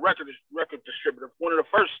worked at a record distributor. One of the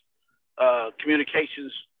first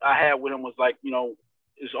communications I had with him was like, you know,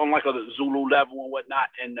 it's on like a Zulu level and whatnot,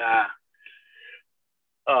 and a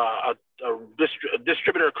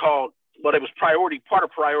distributor called, but it was part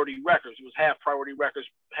of Priority Records. It was half Priority Records,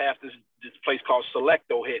 half this place called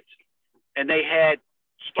Selecto Hits, and they had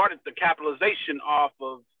started the capitalization off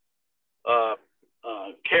of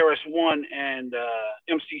KRS-One and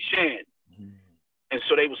MC Shan, and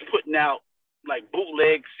so they was putting out like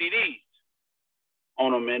bootleg CDs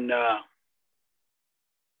on them,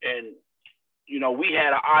 and you know, we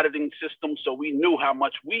had an auditing system, so we knew how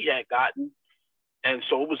much we had gotten. And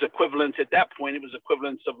so it was equivalent at that point, it was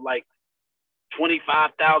equivalent of like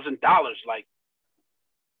 $25,000. Like,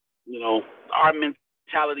 you know, our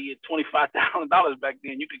mentality at $25,000 back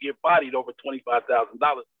then, you could get bodied over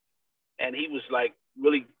 $25,000. And he was like,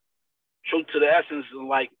 really true to the essence, and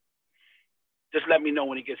like, just let me know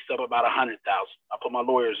when it gets up about 100,000. I'll put my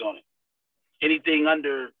lawyers on it. Anything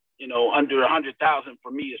under, you know, under 100,000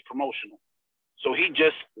 for me is promotional. So he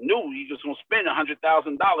just knew he was going to spend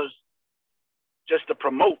 $100,000 just to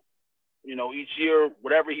promote, you know, each year,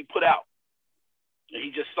 whatever he put out. And he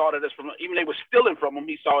just saw that as promotion. Even they were stealing from him,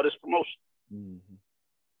 he saw it as promotion.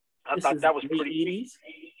 I thought that was pretty 80s.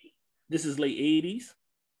 This is late 80s.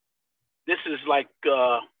 This is like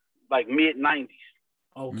mid 90s.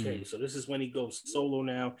 Okay, so this is when he goes solo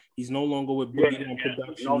now. He's no longer with Boogie Down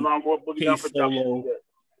Production. No longer with Boogie Down Production. Solo.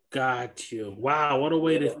 Got you. Wow, what a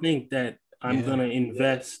way to think that I'm gonna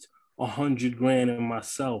invest 100 grand in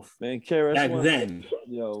myself. Man, KRS Back One, then,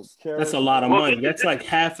 yo, that's KRS a lot of Well, money. That's like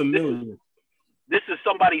 $500,000. This is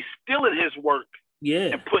somebody stealing his work Yeah,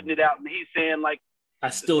 and putting it out, and he's saying like, I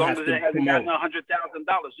as still long have as to it hasn't promote. gotten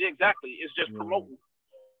 $100,000, yeah, exactly. It's just promoting.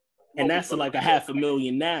 And that's like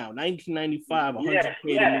 $500,000 now. 1995, 100K to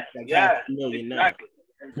me, like $500,000 now. Exactly.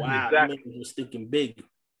 Wow, Exactly. that man was thinking big.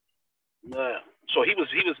 Yeah. So he was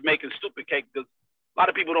making stupid cake because a lot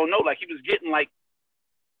of people don't know. Like he was getting like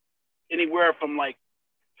anywhere from like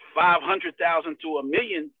 500,000 to $1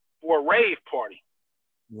 million for a rave party.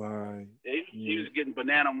 Right. He was getting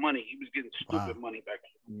banana money. He was getting stupid money back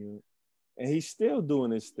then. Yeah. And he's still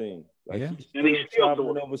doing his thing. Like he's he's still still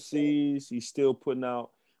traveling overseas. He's still putting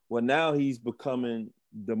out. Well, now he's becoming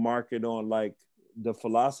the market on like the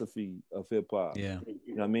philosophy of hip hop. Yeah.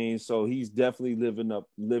 You know what I mean? So he's definitely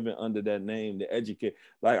living under that name to educate.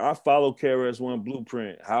 Like I follow KRS-One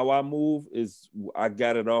Blueprint. How I move is I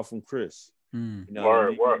got it all from Chris. You know what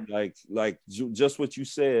I mean? Like just what you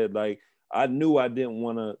said. Like I knew I didn't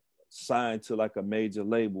want to sign to like a major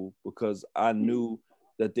label because I knew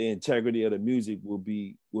that the integrity of the music would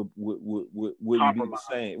be the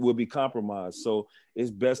same, would be compromised. So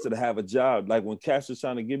it's best to have a job. Like when Cash was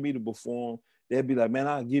trying to get me to perform, they'd be like, "Man,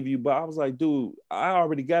 I'll give you," but I was like, "Dude, I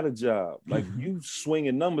already got a job. Like you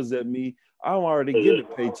swinging numbers at me, I'm already getting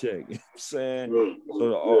a paycheck." You know what I'm saying?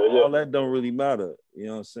 So all that don't really matter. You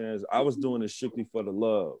know what I'm saying? I was doing it strictly for the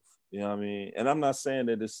love. You know what I mean? And I'm not saying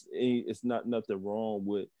that it's not nothing wrong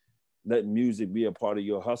with letting music be a part of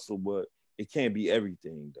your hustle, but it can't be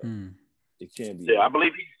everything though. It can't be. Yeah, I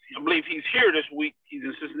believe he's here this week. He's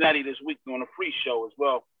in Cincinnati this week doing a free show as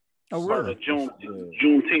well. Oh, part really? of the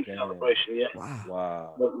Juneteenth celebration. Yeah.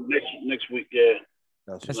 Wow. Next week. Yeah.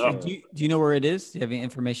 Do you know where it is? Do you have any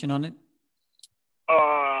information on it?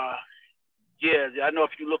 Yeah. I know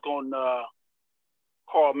if you look on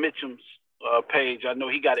Carl Mitchum's page, I know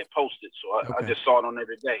he got it posted. So I just saw it on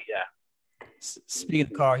every day. Yeah. Speaking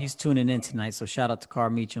of Carl, he's tuning in tonight. So shout out to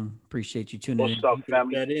Carl Meacham. Appreciate you tuning in. What's up,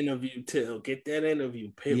 family? Get that interview, Till. Get that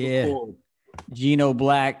interview. Record. Gino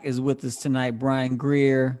Black is with us tonight. Brian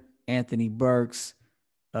Greer, Anthony Burks,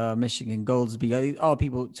 Michigan Goldsby. All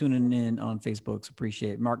people tuning in on Facebook. So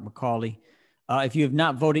appreciate it. Mark McCauley. If you have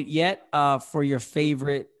not voted yet for your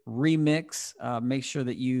favorite remix, make sure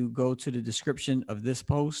that you go to the description of this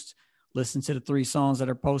post, listen to the 3 songs that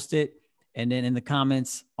are posted, and then in the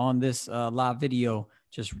comments on this live video,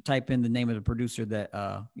 just type in the name of the producer that,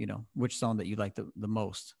 which song that you like the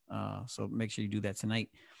most. So make sure you do that tonight.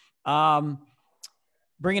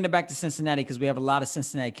 Bringing it back to Cincinnati, because we have a lot of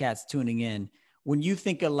Cincinnati cats tuning in. When you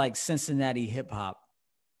think of like Cincinnati hip hop,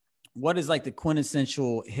 what is like the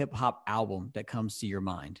quintessential hip hop album that comes to your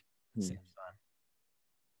mind? Hip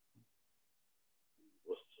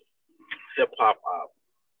hop album.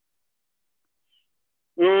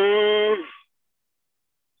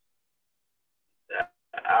 That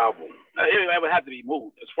album. It would have to be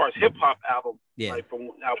Mood. As far as hip hop album, like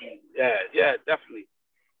from album, yeah, definitely.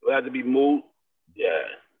 It would have to be Mood. Yeah.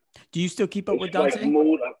 Do you still keep up with Dante? Like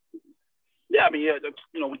Mood. Yeah, I mean,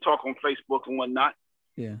 we talk on Facebook and whatnot.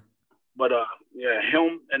 Yeah. But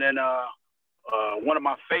him, and then one of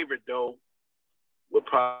my favorite though would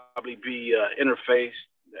probably be Interface.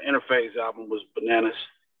 The Interface album was Bananas.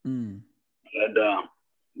 And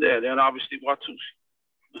then obviously Watusi.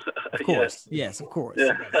 Of course. Yes, of course.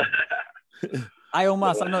 Yeah.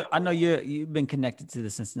 Iomas, I know you've been connected to the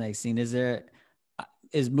Cincinnati scene.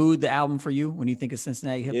 Is Mood the album for you when you think of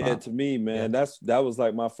Cincinnati hip hop? Yeah, to me, man, that was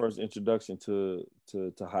like my first introduction to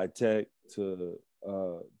high tech, to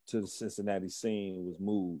the Cincinnati scene was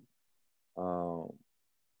Mood.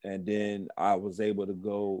 And then I was able to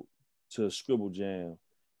go to Scribble Jam.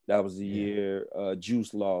 That was the year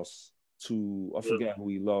Juice lost to, I forgot who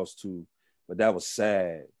he lost to, but that was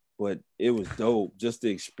sad. But it was dope, just the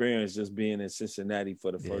experience, just being in Cincinnati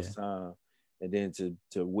for the first time, and then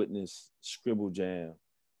to witness Scribble Jam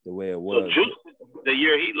the way it was. So Juice, the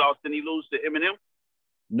year he lost, didn't he lose to Eminem?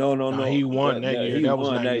 No. He won that year. That was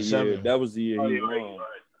 97. That was the year he won. Right.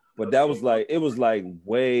 But that was like, it was like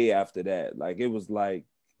way after that. Like it was like,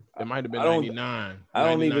 it might have been 99. I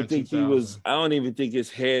don't even think 2000. I don't even think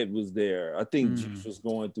his head was there. I think Juice was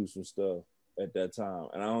going through some stuff at that time,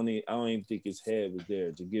 and I don't even think his head was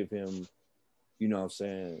there to give him, you know what I'm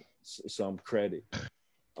saying, some credit.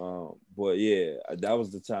 But yeah, that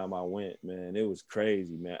was the time I went, man. It was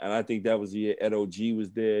crazy, man. And I think that was the year Ed O.G.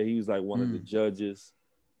 was there. He was like one of the judges.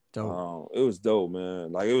 Dope. It was dope,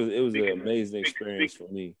 man. Like it was an amazing experience for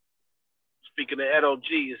me. Speaking of Ed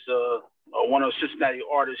O.G., it's one of the Cincinnati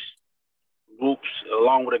artist groups,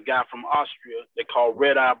 along with a guy from Austria. They call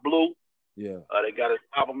Red Eye Blue. Yeah. They got an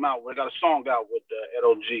album out. They got a song out with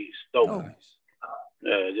LOGs. Dope. Oh. Nice.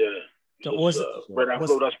 Yeah. So was it? Right now,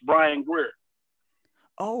 that's Brian Greer.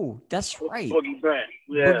 Oh, that's right. Boogie Bang.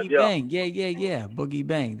 Boogie Bang. Yeah. Boogie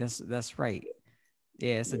Bang. That's right.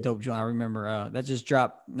 Yeah, it's a dope joint. I remember that just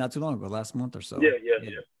dropped not too long ago, last month or so. Yeah.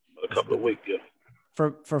 A couple of weeks. Yeah.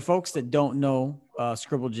 For folks that don't know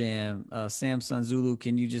Scribble Jam, SamSun Zulu,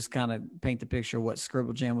 can you just kind of paint the picture of what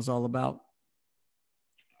Scribble Jam was all about?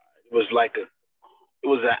 It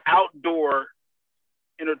was an outdoor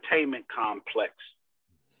entertainment complex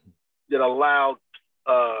that allowed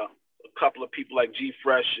a couple of people like G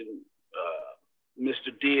Fresh and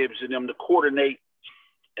Mr. Dibbs and them to coordinate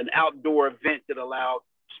an outdoor event that allowed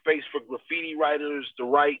space for graffiti writers to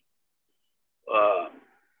write,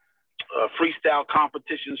 freestyle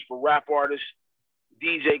competitions for rap artists,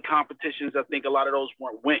 DJ competitions. I think a lot of those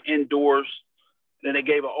went indoors. And then they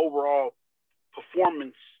gave an overall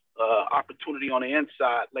performance opportunity on the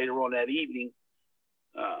inside later on that evening.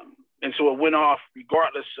 And so it went off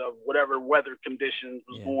regardless of whatever weather conditions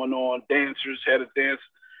was going on. Dancers had to dance.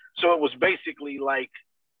 So it was basically like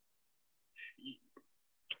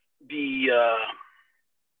the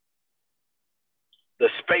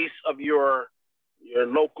space of your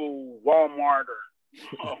local Walmart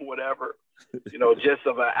or whatever, just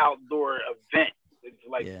of an outdoor event. It's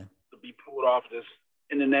like to be pulled off this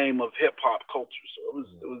in the name of hip hop culture. So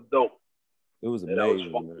it was dope. It was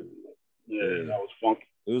amazing. Man. That was funky.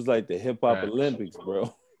 It was like the hip hop Olympics,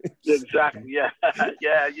 bro. Exactly. Yeah.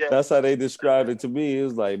 That's how they described it to me. It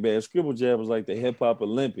was like, man, Scribble Jam was like the hip hop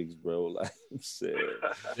Olympics, bro. Like I'm saying,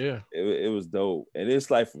 it was dope, and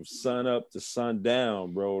it's like from sun up to sun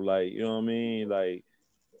down, bro. Like you know what I mean? Like,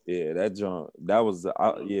 yeah, that joint, that was,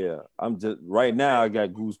 I'm just right now. I got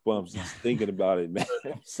goosebumps just thinking about it, man.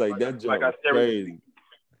 It's like that joint was crazy.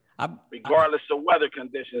 Regardless of weather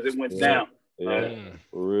conditions, it went down. Yeah,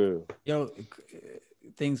 for real. Yo,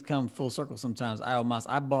 things come full circle sometimes. I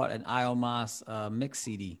bought an IOMOS mix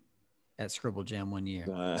CD at Scribble Jam one year.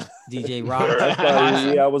 DJ Rock.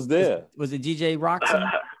 I was there. Was it DJ Roxon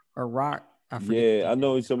or Rock? I forget. Yeah, I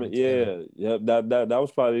know something. Yeah, that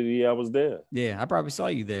was probably the year I was there. Yeah, I probably saw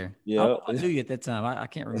you there. Yeah, I knew you at that time. I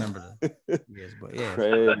can't remember the years, but yeah.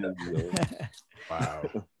 Crazy. Wow.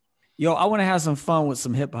 Yo, I want to have some fun with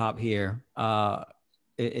some hip hop here.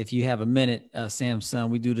 If you have a minute, SamSun,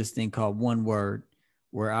 we do this thing called One Word,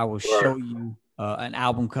 where I will show you an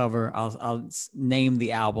album cover. I'll name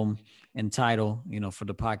the album and title, for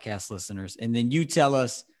the podcast listeners, and then you tell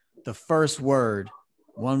us the first word,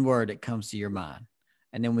 one word that comes to your mind,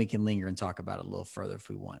 and then we can linger and talk about it a little further if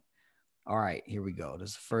we want. All right, here we go. This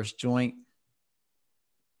is the first joint.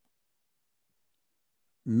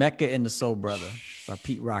 Mecca and the Soul Brother by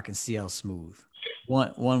Pete Rock and CL Smooth.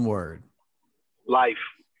 One word. Life.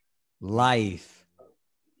 Why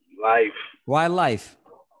life?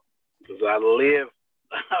 Because I live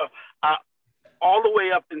all the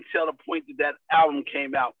way up until the point that album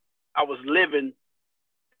came out. I was living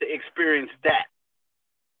to experience that.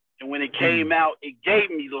 And when it came out, it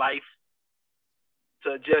gave me life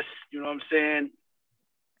to just, you know what I'm saying?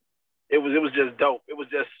 It was just dope. It was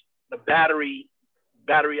just the battery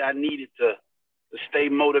I needed to stay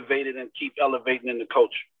motivated and keep elevating in the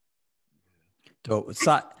culture. Dope.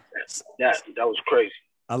 That was crazy.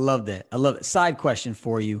 I love that. I love it. Side question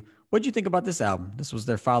for you. What'd you think about this album? This was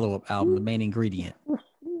their follow-up album, The Main Ingredient.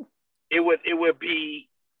 It would be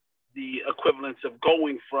the equivalence of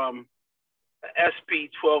going from an SP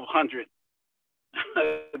 1200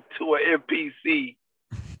 to an MPC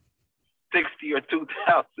 60 or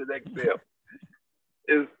 2000 XL.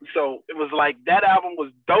 So it was like that album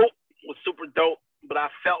was dope, was super dope, but I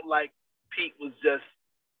felt like Pete was just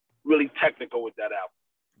really technical with that album.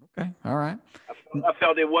 Okay, all right. I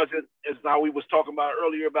felt it wasn't, as how we was talking about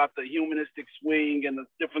earlier about the humanistic swing and the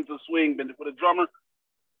difference of swing with a drummer.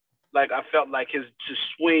 Like I felt like his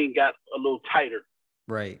swing got a little tighter.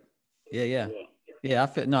 Right. Yeah. I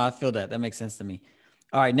feel that. That makes sense to me.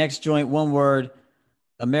 All right, next joint, one word.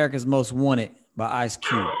 America's Most Wanted by Ice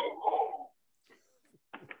Cube.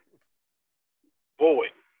 Boy,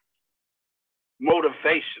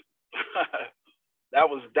 motivation. That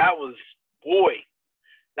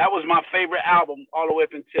was my favorite album all the way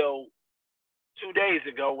up until 2 days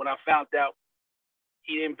ago when I found out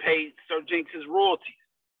he didn't pay Sir Jinx his royalties.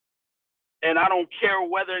 And I don't care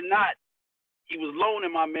whether or not he was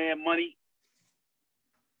loaning my man money.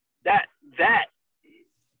 That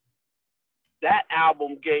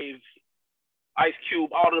album gave Ice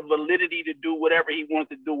Cube all the validity to do whatever he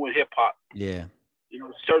wanted to do with hip hop. Yeah.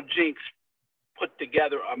 Sir Jinx put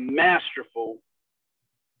together a masterful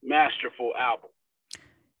album.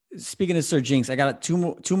 speaking of Sir Jinx, I got two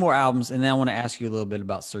more albums, and then I want to ask you a little bit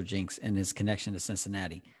about Sir Jinx and his connection to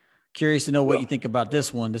Cincinnati. Curious to know what you think about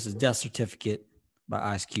this one. This is Death Certificate by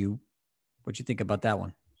Ice Cube. What you think about that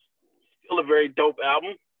one? Still a very dope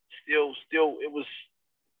album. Still, it was.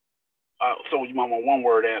 So you want my one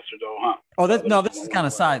word answer though, huh? Oh, this is kind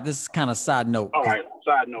of side. This is kind of side note. All right,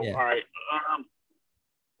 side note. Yeah. All right, it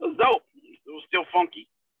was dope. It was still funky.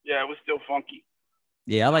 Yeah, it was still funky.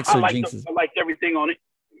 Yeah, I like Sir Jinx's. I liked everything on it.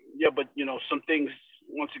 Yeah, but some things.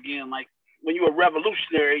 Once again, like when you're a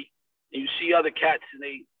revolutionary and you see other cats and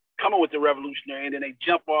they come up with the revolutionary and then they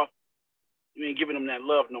jump off, you ain't giving them that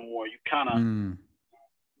love no more. You kind of,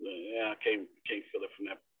 I can't feel it from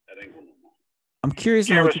that angle no more. I'm curious.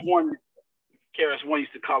 KRS-One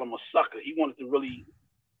used to call him a sucker. He wanted to really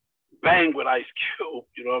bang with Ice Cube.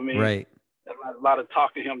 You know what I mean? Right. A lot of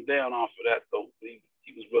talking him down off of that though. He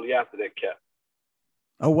was really after that cat.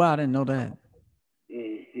 Oh wow, I didn't know that.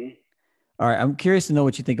 Mm-hmm. All right, I'm curious to know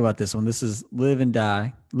what you think about this one. This is Live and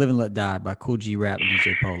Let Die by Cool G Rap and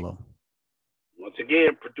DJ Polo. Once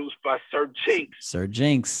again, produced by Sir Jinx. Sir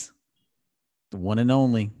Jinx, the one and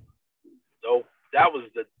only. So that was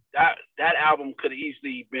that album could have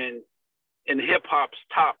easily been in hip hop's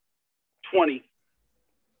top 20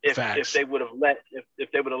 if they would have let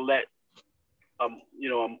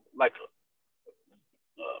like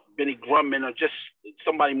Benny Grumman or just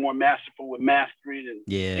somebody more masterful with mastering and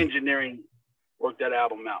engineering work that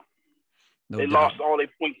album out. They lost all their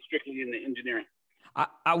points strictly in the engineering.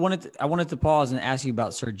 I wanted to pause and ask you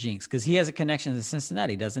about Sir Jinx because he has a connection to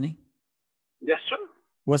Cincinnati, doesn't he? Yes, sir.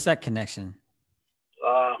 What's that connection?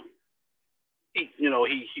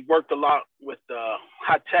 He worked a lot with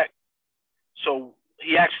High Tech, so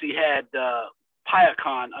he actually had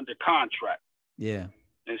Piacon under contract. Yeah.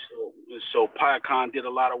 And so Piacon did a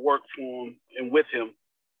lot of work for him and with him,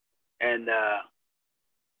 and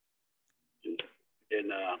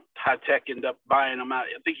High Tech ended up buying him out.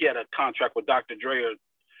 I think he had a contract with Dr. Dre,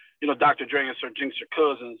 Dr. Dre and Sir Jinx are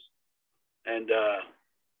cousins, and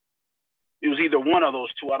it was either one of those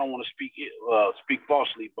two. I don't want to speak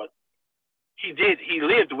falsely, but he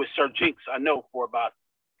lived with Sir Jinx, I know, for about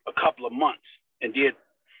a couple of months and did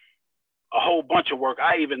a whole bunch of work.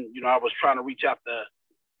 I even, I was trying to reach out to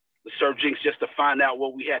the Sir Jinx just to find out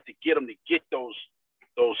what we had to get him to get those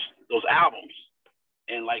albums.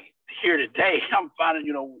 And like here today, I'm finding,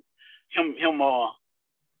 him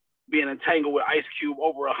being entangled with Ice Cube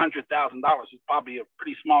over $100,000 is probably a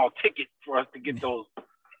pretty small ticket for us to get those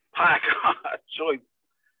high choice.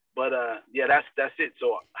 But that's it.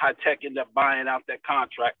 So High Tech ended up buying out that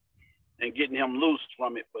contract and getting him loose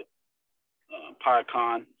from it. But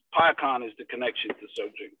Piacon is the connection to Sir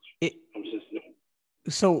Jinx from Cincinnati.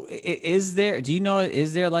 So is there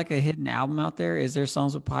like a hidden album out there? Is there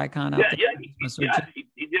songs with Piacon out there?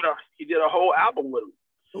 He did a whole album with him.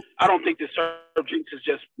 I don't think that Sir Jinx has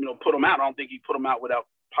just put him out. I don't think he put him out without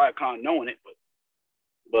Piacon knowing it.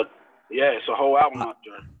 But yeah, it's a whole album out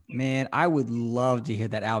there. Man, I would love to hear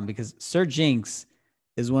that album because Sir Jinx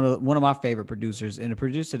is one of my favorite producers and a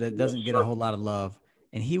producer that doesn't get a whole lot of love.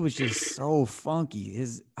 And he was just so funky. He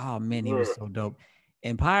was so dope.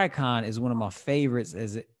 And Piacon is one of my favorites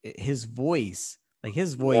as his voice. Like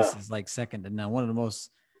his voice is like second to none. One of the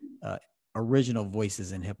most original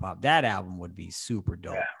voices in hip hop. That album would be super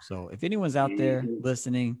dope. Yeah. So if anyone's out there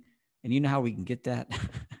listening and you know how we can get that,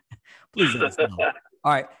 please let us know.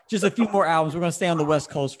 All right, just a few more albums. We're going to stay on the West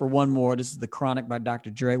Coast for one more. This is The Chronic by Dr.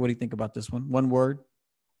 Dre. What do you think about this one? One word?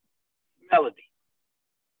 Melody.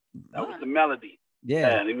 That was the melody.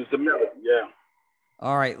 Yeah. It was the melody, yeah.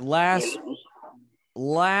 All right, last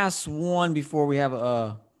one before we have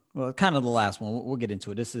kind of the last one. We'll get into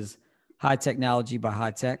it. This is High Technology by High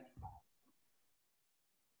Tech.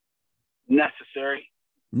 Necessary.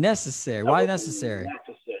 Why necessary?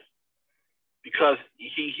 Necessary. Because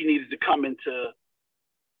he needed to come into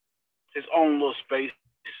his own little space.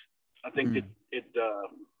 I think that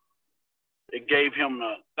it gave him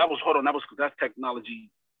that's technology.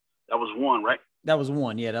 That was one, right? That was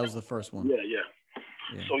one. Yeah, that was the first one. Yeah.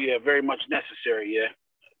 So very much necessary. Yeah,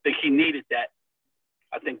 I think he needed that.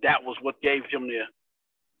 I think that was what gave him the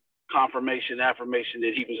affirmation that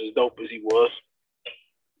he was as dope as he was.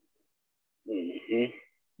 Mm-hmm.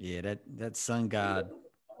 Yeah, that Sun God.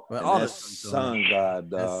 Well, all the Sun God,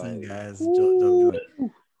 dog. That Sun God is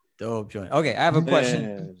dope joint. Okay, I have a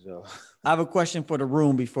question. I have a question for the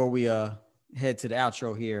room before we head to the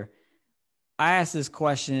outro here. I asked this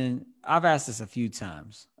question. I've asked this a few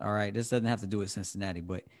times. All right, this doesn't have to do with Cincinnati,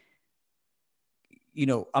 but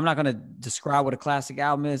I'm not going to describe what a classic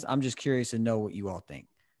album is. I'm just curious to know what you all think.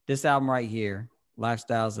 This album right here,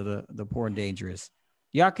 Lifestyles of the Poor and Dangerous.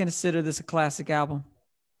 Y'all consider this a classic album?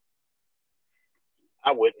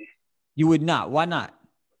 I wouldn't, You would not. Why not?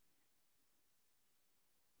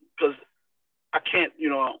 because I can't.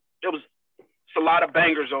 It's a lot of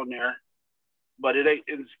bangers on there, but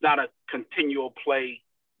it's not a continual play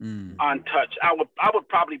on touch. I would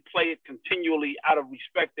probably play it continually out of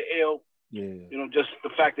respect to L. Yeah. Just the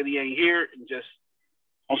fact that he ain't here and just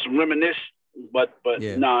on some reminisce. But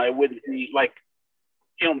Yeah. nah, it wouldn't be like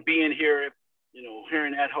him being here.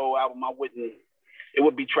 Hearing that whole album, I wouldn't. It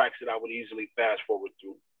would be tracks that I would easily fast forward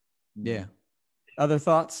through. Yeah. Other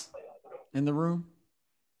thoughts in the room?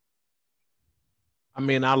 I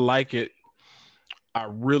mean, I like it. I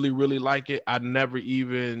really, really like it. I never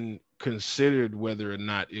even considered whether or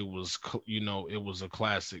not it was, it was a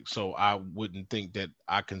classic. So I wouldn't think that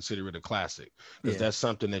I consider it a classic, because that's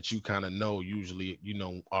something that you kind of know usually,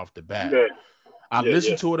 off the bat. Yeah. I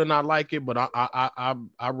listen to it and I like it, but I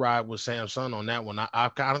ride with SamSun on that one.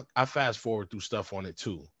 I fast forward through stuff on it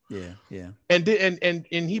too. Yeah. And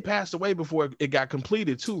he passed away before it got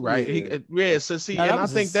completed too, right? Yeah. So see, No, and I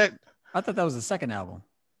think that. I thought that was the second album.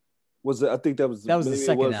 Was it? I think that was the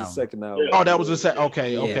second album. The second album. Oh, that was the second.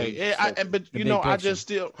 Okay. But I just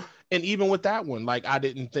still, and even with that one, like I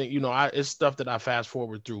didn't think, it's stuff that I fast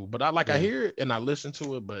forward through. But I hear it and I listen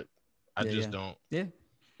to it, but I just don't. Yeah.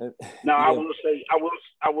 Now I will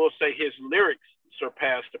say his lyrics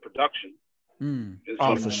surpassed the production.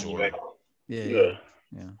 Oh, for sure. Yeah.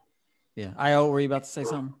 Were you about to say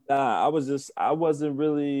something? Nah, I wasn't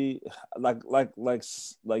really like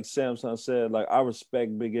SamSun said, like I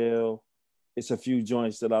respect Big L. It's a few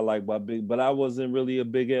joints that I like by Big, but I wasn't really a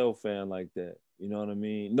Big L fan like that. You know what I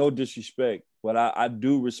mean? No disrespect, but I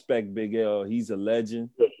do respect Big L. He's a legend.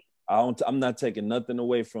 I'm not taking nothing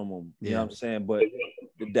away from him. You know what I'm saying? But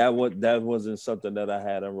that wasn't something that I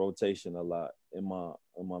had in rotation a lot in my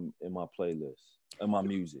playlist, in my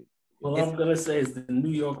music. Well, I'm gonna say as the New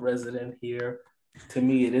York resident here, to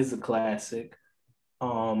me it is a classic.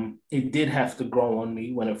 It did have to grow on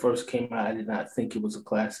me when it first came out. I did not think it was a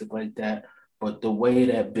classic like that, but the way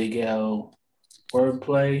that Big L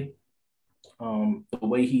wordplay, the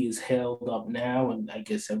way he is held up now, and I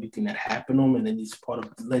guess everything that happened to him, and then he's part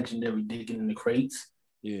of the legendary Digging in the Crates.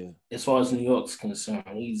 Yeah. As far as New York's concerned,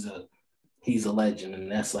 he's a legend,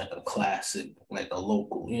 and that's like a classic, like a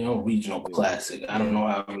local, regional classic. I don't know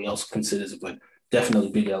how everybody else considers it, but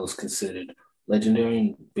definitely Big L is considered legendary,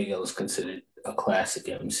 and Big L is considered a classic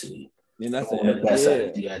MC. And that's the best out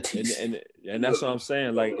of DITs. And that's what I'm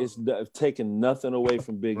saying. Like, it's taking nothing away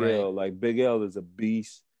from Big L. Like, Big L is a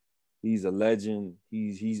beast. He's a legend.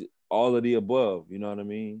 He's all of the above. You know what I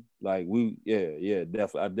mean? Like,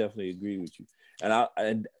 definitely. I definitely agree with you.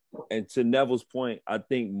 And to Neville's point, I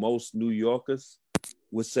think most New Yorkers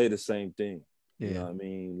would say the same thing. You know what I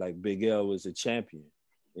mean? Like, Big L was a champion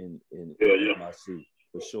in NYC,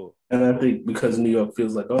 for sure. And I think because New York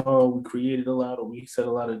feels like, we created a lot, or we set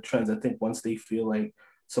a lot of trends, I think once they feel like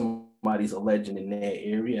somebody's a legend in their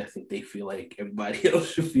area, I think they feel like everybody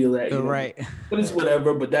else should feel that. Right. But it's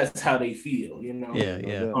whatever, but that's how they feel,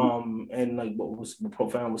 Yeah. And like what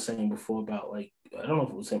Profound was saying before about, like, I don't know if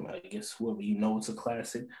it was him, I guess whoever, it's a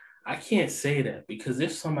classic. I can't say that because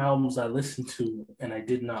there's some albums I listened to and I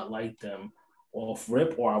did not like them off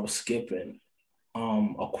rip, or I was skipping.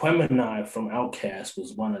 Aquemini from Outkast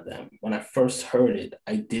was one of them. When I first heard it,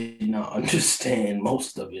 I did not understand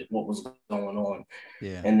most of it, what was going on.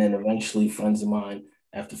 Yeah. And then eventually friends of mine,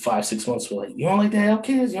 after 5-6 months, were like, you don't like that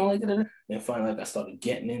Outkast? You don't like that? And finally, I started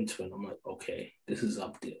getting into it. I'm like, okay, this is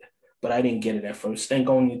up there. But I didn't get it at first.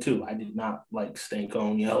 Stankonia too. I did not like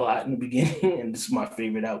Stankonia a lot in the beginning, and this is my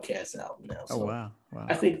favorite Outkast album now. So wow.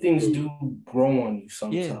 I think things do grow on you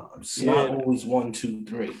sometimes. It's not always 1, 2,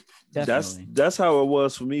 3. Definitely. That's how it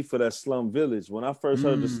was for me for that Slum Village. When I first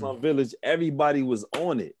heard the Slum Village, everybody was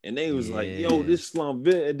on it, and they was like, "Yo, this Slum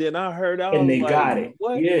Village." And then I heard out, and they like, got it.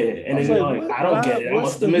 What? Yeah, and then they're like, "I don't get it. I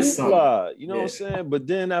must have missed something." You know what I'm saying? But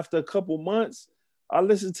then after a couple months, I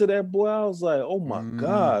listened to that boy. I was like, "Oh my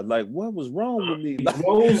God! Like, what was wrong with me?" Like,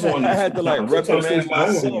 I had to like reprimand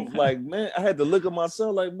myself. Like, man, I had to look at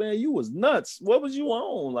myself. Like, man, you was nuts. What was you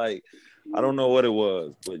on? Like, I don't know what it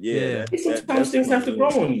was, but sometimes things have to grow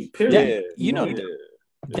on you. Period.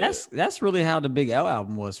 That's really how the Big L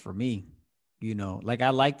album was for me. Like,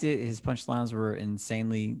 I liked it. His punchlines were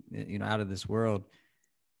insanely, out of this world.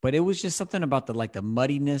 But it was just something about the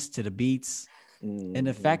muddiness to the beats. And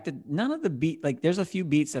the fact that none of the beat, like, there's a few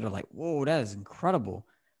beats that are like, whoa, that is incredible.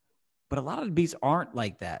 But a lot of the beats aren't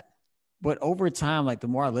like that. But over time, like, the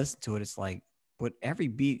more I listen to it, it's like, but every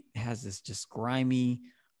beat has this just grimy,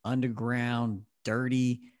 underground,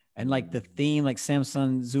 dirty, And like the theme, like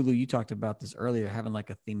SamSun Zulu, you talked about this earlier, having like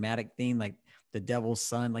a thematic theme, like the devil's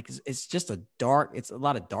son. Like it's just it's a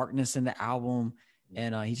lot of darkness in the album.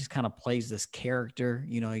 And he just kind of plays this character,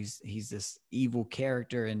 you know, he's this evil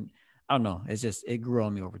character. And I don't know, it grew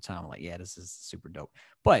on me over time. I'm like, yeah, this is super dope.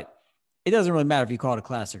 But it doesn't really matter if you call it a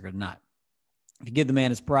classic or not. If you give the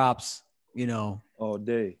man his props, you know, all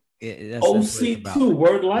day. That's OC too,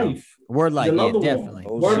 Word Life. Word Life, yeah, definitely.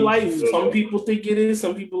 Word Life. Some people think it is.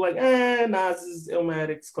 Some people like, this is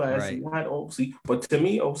Illmatic's classic, not OC. But to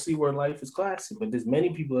me, OC Word Life is classic. But there's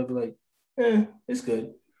many people that be like, it's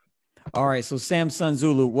good. All right, so SamSun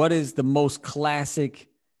Zulu, what is the most classic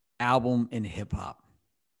album in hip hop?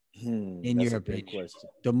 In your opinion,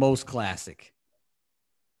 the most classic.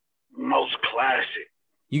 Most classic.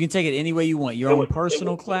 You can take it any way you want. Your own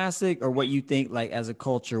personal classic, or what you think, like as a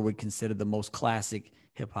culture, would consider the most classic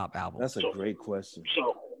hip hop album. That's a great question.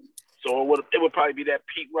 So it would probably be that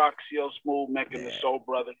Pete Rock, CL Smooth, Mecca, and the Soul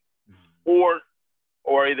Brother, or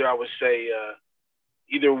either I would say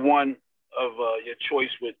either one of your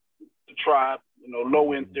choice with the Tribe, you know,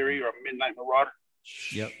 Low End Theory or Midnight Marauder.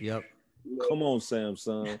 Yep. Come on,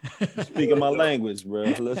 SamSun. Speaking my language, bro.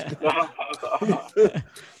 Let's go.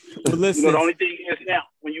 But listen, you know, the only thing is now,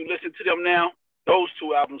 when you listen to them now, those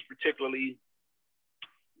two albums particularly,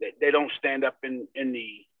 they don't stand up in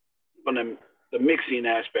the mixing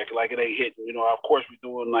aspect. Like it ain't hitting. You know, of course we're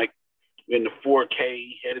doing like we're in the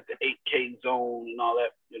 4K, headed to 8K zone and all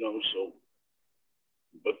that. You know, so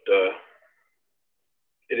but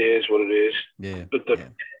it is what it is. Yeah. But the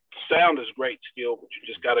sound is great still, but you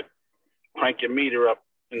just gotta crank your meter up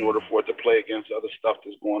in order for it to play against other stuff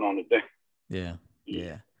that's going on today.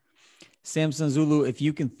 Yeah. SamSun Zulu, if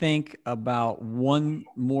you can think about one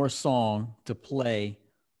more song to play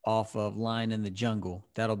off of Lion in the Jungle,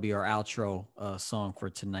 that'll be our outro song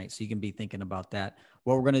for tonight. So you can be thinking about that.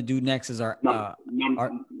 What we're going to do next is our number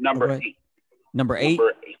 8. Number 8?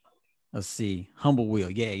 Let's see. Humble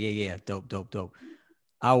Wheel. Yeah. Dope.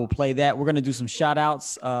 I will play that. We're going to do some shout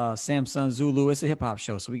outs. SamSun Zulu, it's a hip hop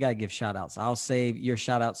show, so we got to give shout outs. I'll save your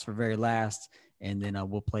shout outs for very last, and then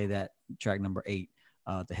we'll play that track number 8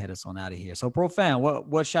 to head us on out of here. So Profound,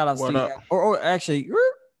 what shout outs do you have? Or actually,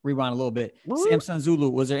 rewind a little bit. SamSun Zulu,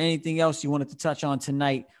 was there anything else you wanted to touch on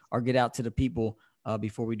tonight or get out to the people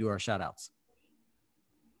before we do our shout outs?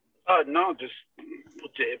 No, just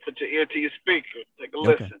put your ear to your speaker. Take a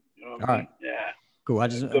listen. You know what I mean? Yeah. Cool. I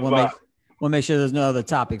just want to make sure there's no other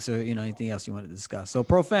topics or anything else you want to discuss. So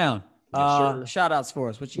Profound, shout outs for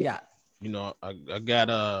us. What you got? You know, I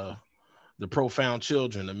got the Profound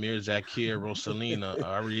Children, Amir, Zakir, Rosalina,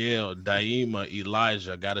 Ariel, Daima,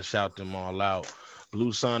 Elijah. Got to shout them all out.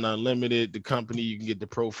 Blue Sun Unlimited, the company, you can get the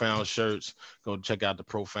Profound shirts. Go check out the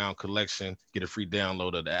Profound collection. Get a free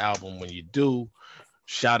download of the album when you do.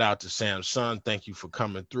 Shout out to SamSun. Thank you for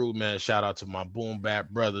coming through, man. Shout out to my Boom Bap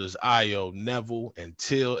brothers, Io, Neville, and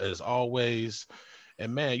Till, as always.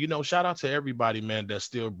 And, man, you know, shout out to everybody, man, that's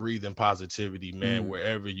still breathing positivity, man,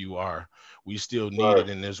 wherever you are. We still need it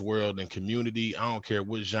in this world and community. I don't care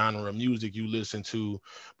what genre of music you listen to,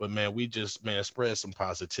 but, man, we just, man, spread some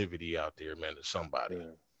positivity out there, man, to somebody.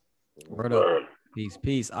 Word up.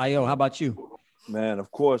 Peace. Io, how about you? Man, of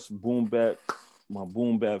course, Boom Bap, my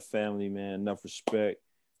Boom Bap family, man, enough respect.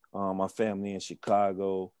 My family in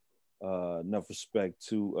Chicago, enough respect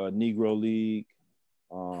to Negro League.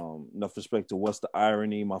 Enough respect to What's the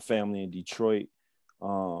Irony, my family in Detroit,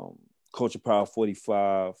 Culture Power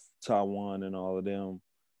 45, Taiwan, and all of them.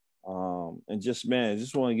 And just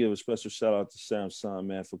want to give a special shout out to SamSun,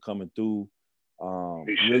 man, for coming through.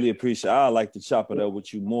 Really appreciate it. I like to chop it up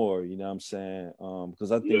with you more, you know what I'm saying?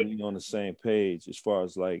 Because I think we're on the same page as far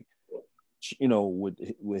as like, you know,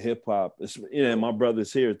 with hip hop. My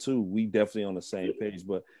brother's here too. We definitely on the same page,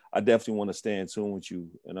 but I definitely want to stay in tune with you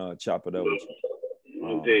and chop it up with you.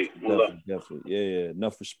 Definitely. Yeah.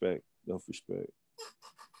 Enough respect.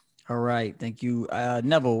 All right. Thank you.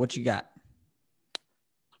 Neville, what you got?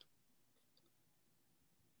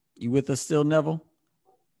 You with us still, Neville?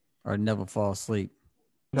 Or never fall asleep?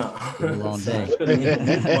 No. It's a long day.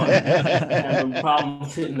 Having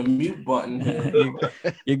problems hitting the mute button.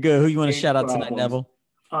 You're good. Who you want to shout out tonight, Neville?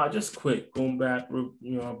 Just quick. Boom Bap,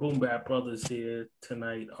 Boom Bap Brothers here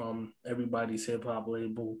tonight. Everybody's hip hop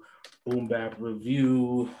label. Boom Bap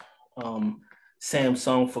Review.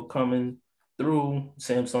 SamSun for coming through.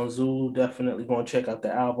 SamSun Zulu, definitely going to check out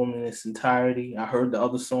the album in its entirety. I heard the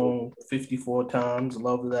other song 54 times.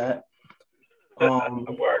 Love that.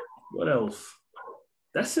 What else?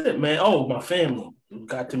 That's it, man. Oh, my family.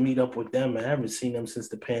 Got to meet up with them. I haven't seen them since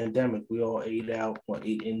the pandemic. We all ate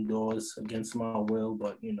indoors against my will,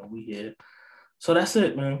 but, you know, we here. So that's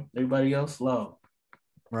it, man. Everybody else, love.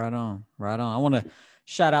 Right on. I want to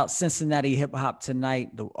shout out Cincinnati Hip Hop tonight,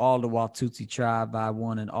 all the Watusi tribe, I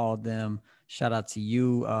one and all of them. Shout out to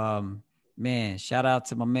you. Man, shout out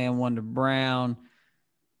to my man Wonder Brown,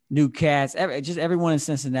 New Cats, just everyone in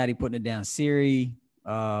Cincinnati putting it down. Siri,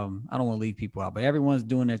 I don't want to leave people out, but everyone's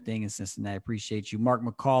doing their thing in Cincinnati. Appreciate you. Mark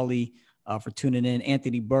McCauley for tuning in.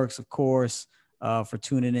 Anthony Burks, of course, for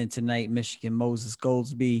tuning in tonight. Michigan Moses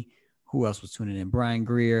Goldsby. Who else was tuning in? Brian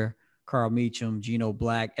Greer, Carl Meacham, Gino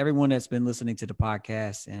Black, everyone that's been listening to the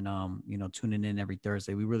podcast and, tuning in every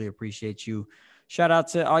Thursday. We really appreciate you. Shout out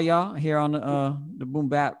to all y'all here on the Boom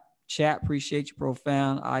Bap chat. Appreciate you,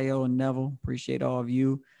 Profound, Io, and Neville. Appreciate all of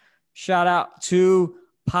you. Shout out to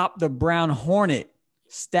Pop the Brown Hornet,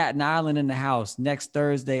 Staten Island in the house. Next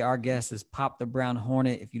Thursday, our guest is Pop the Brown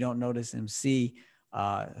Hornet. If you don't know this MC,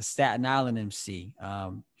 Staten Island MC.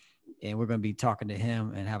 And we're going to be talking to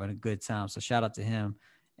him and having a good time. So shout out to him.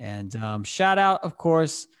 And shout out, of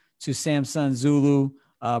course, to SamSun Zulu.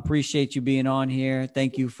 Appreciate you being on here.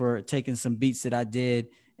 Thank you for taking some beats that I did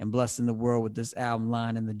and blessing the world with this album,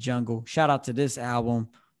 Line in the Jungle. Shout out to this album.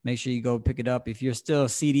 Make sure you go pick it up. If you're still a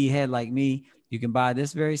CD head like me, you can buy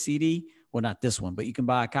this very CD. Well, not this one, but you can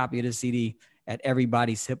buy a copy of this CD at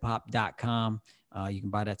everybody'shiphop.com. You can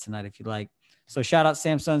buy that tonight if you like. So shout out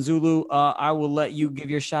SamSun Zulu. I will let you give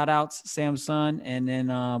your shout outs, SamSun, and then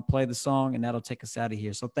play the song, and that'll take us out of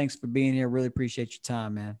here. So thanks for being here. Really appreciate your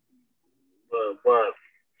time, man. All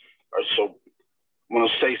right, so I want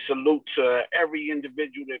to say salute to every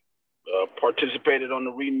individual that participated on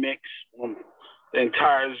the remix, the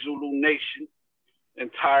entire Zulu Nation, the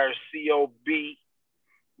entire COB,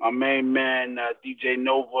 my main man, DJ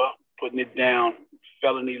Nova, putting it down,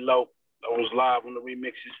 Felony Low, that was live on the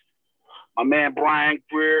remixes. My man Brian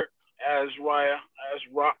Greer, as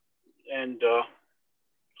Rock, and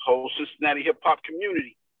whole Cincinnati hip hop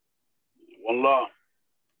community. One love.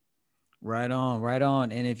 Right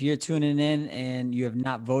on. And if you're tuning in and you have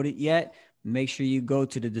not voted yet, make sure you go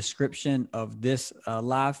to the description of this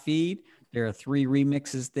live feed. There are 3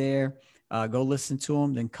 remixes there. Go listen to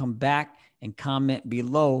them, then come back and comment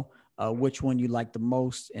below which one you like the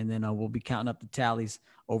most. And then we'll be counting up the tallies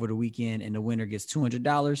over the weekend, and the winner gets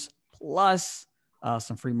 $200 plus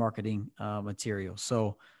some free marketing material.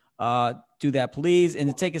 So do that, please. And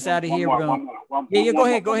to take us out of here, go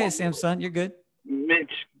ahead, SamSun. You're good.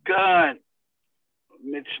 Mitch Gunn,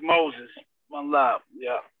 Mitch Moses, one love.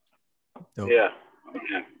 Yeah. Dope. Yeah.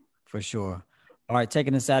 Okay. For sure. All right,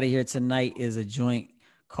 taking us out of here tonight is a joint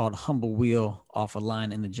called Humble Wheel off a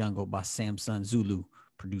Line in the Jungle by SamSun Zulu,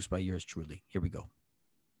 produced by yours truly. Here we go.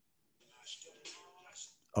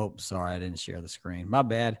 Oh, sorry, I didn't share the screen. My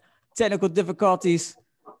bad. Technical difficulties.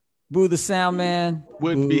 Boo the sound man.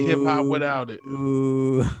 Wouldn't be hip hop without it.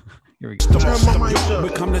 Ooh. Here we go. We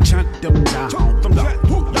come to chant them down.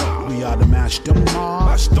 We are to mash them all.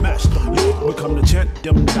 We come to chant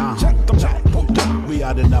them down. We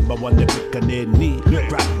are the number one that pick a dead knee.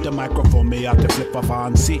 Grab the microphone, me out to flip off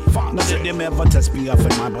on see. Not that them ever test me off in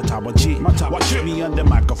my batawachi. Watch me on the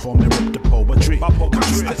microphone and rip the poetry.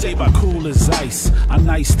 I say my cool as ice, I'm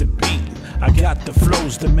nice to beat. I got the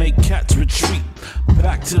flows to make cats retreat.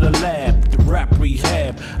 Back to the lab, the rap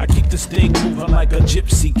rehab. I keep this thing moving like a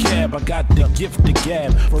gypsy cab. I got the gift to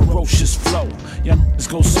gab, ferocious flow. Y'all niggas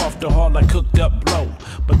go soft or hard like cooked up blow.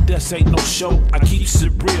 But this ain't no show, I keeps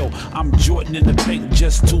it real. I'm Jordan in the paint,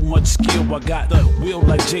 just too much skill. I got the wheel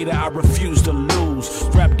like Jada, I refuse to lose.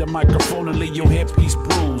 Grab the microphone and leave your headpiece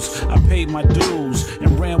bruised. I paid my dues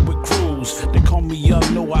and ran with crews. They call me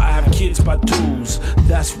Young Noah, I have kids by twos.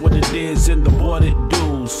 That's what it is in the what it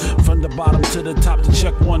does. From the bottom to the top to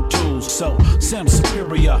check 1, 2. So Sam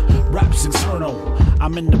superior, raps internal.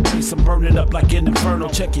 I'm in the place, I'm burning up like an inferno.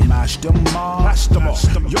 Check it. Mash them all.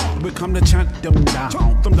 Yo, we come to chant them down.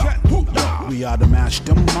 Yo, we are to mash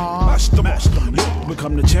them all. Yo, we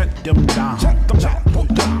come to chant them down.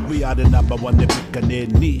 We are the number one that pick a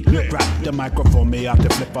dead knee. Grab the microphone, me out to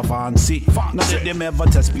flip off on see. Not that them ever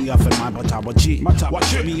test me off in my batawachi.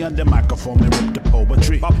 Watch me on the microphone and rip the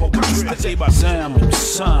poetry. I say by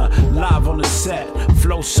SamSun, live on the set.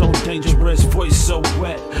 Flow so dangerous, voice so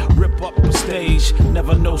wet. Rip up a stage,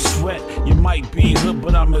 never no sweat. You might be hood,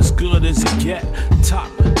 but I'm as good as it get. Top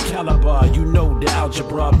caliber, you know the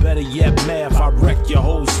algebra. Better yet, math, I wreck your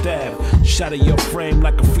whole staff. Shatter your frame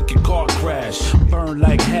like a freaking car crash. Burn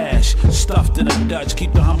like hash, stuffed in a Dutch.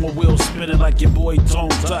 Keep the Hummer wheel spinning like your boy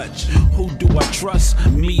Don't Touch. Who do I trust?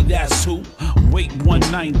 Me, that's who. Weight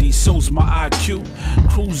 190, so's my IQ.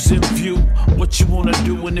 Cruise in view, what you wanna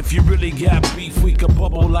do? And if you really got beef, we can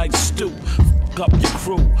bubble like stew. Up your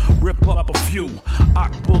crew, rip up a few. pew.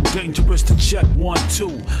 Akbul dangerous to check 1, 2.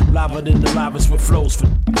 Lava than the livest with flows for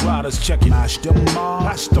riders checking. Mash them all.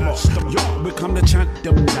 Yo, we come to chant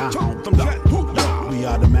them down. Yo, we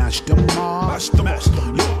are the mash them all.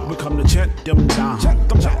 Yo, we come to chant them down.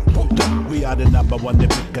 We are the number one, they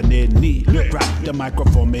pick a knee. Grab the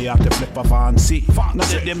microphone, me out the flip of on see. None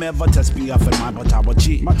of them ever test me off in my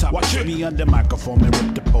batawachi. Watch me on the microphone and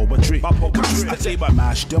rip the poetry. I say I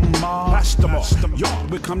mash them all. Yo,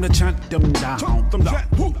 we come to chant them down.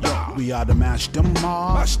 Yo, we are the mash them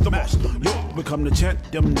all. Yo, we come to chant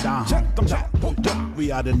them down.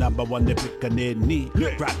 We are the number one, they pick a knee.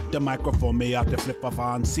 Grab the microphone, me out the flip of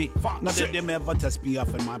on see. None of them ever test me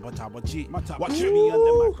off in my batawachi. Watch me on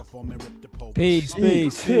the microphone and rip the poetry. Peace.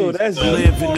 That's Live in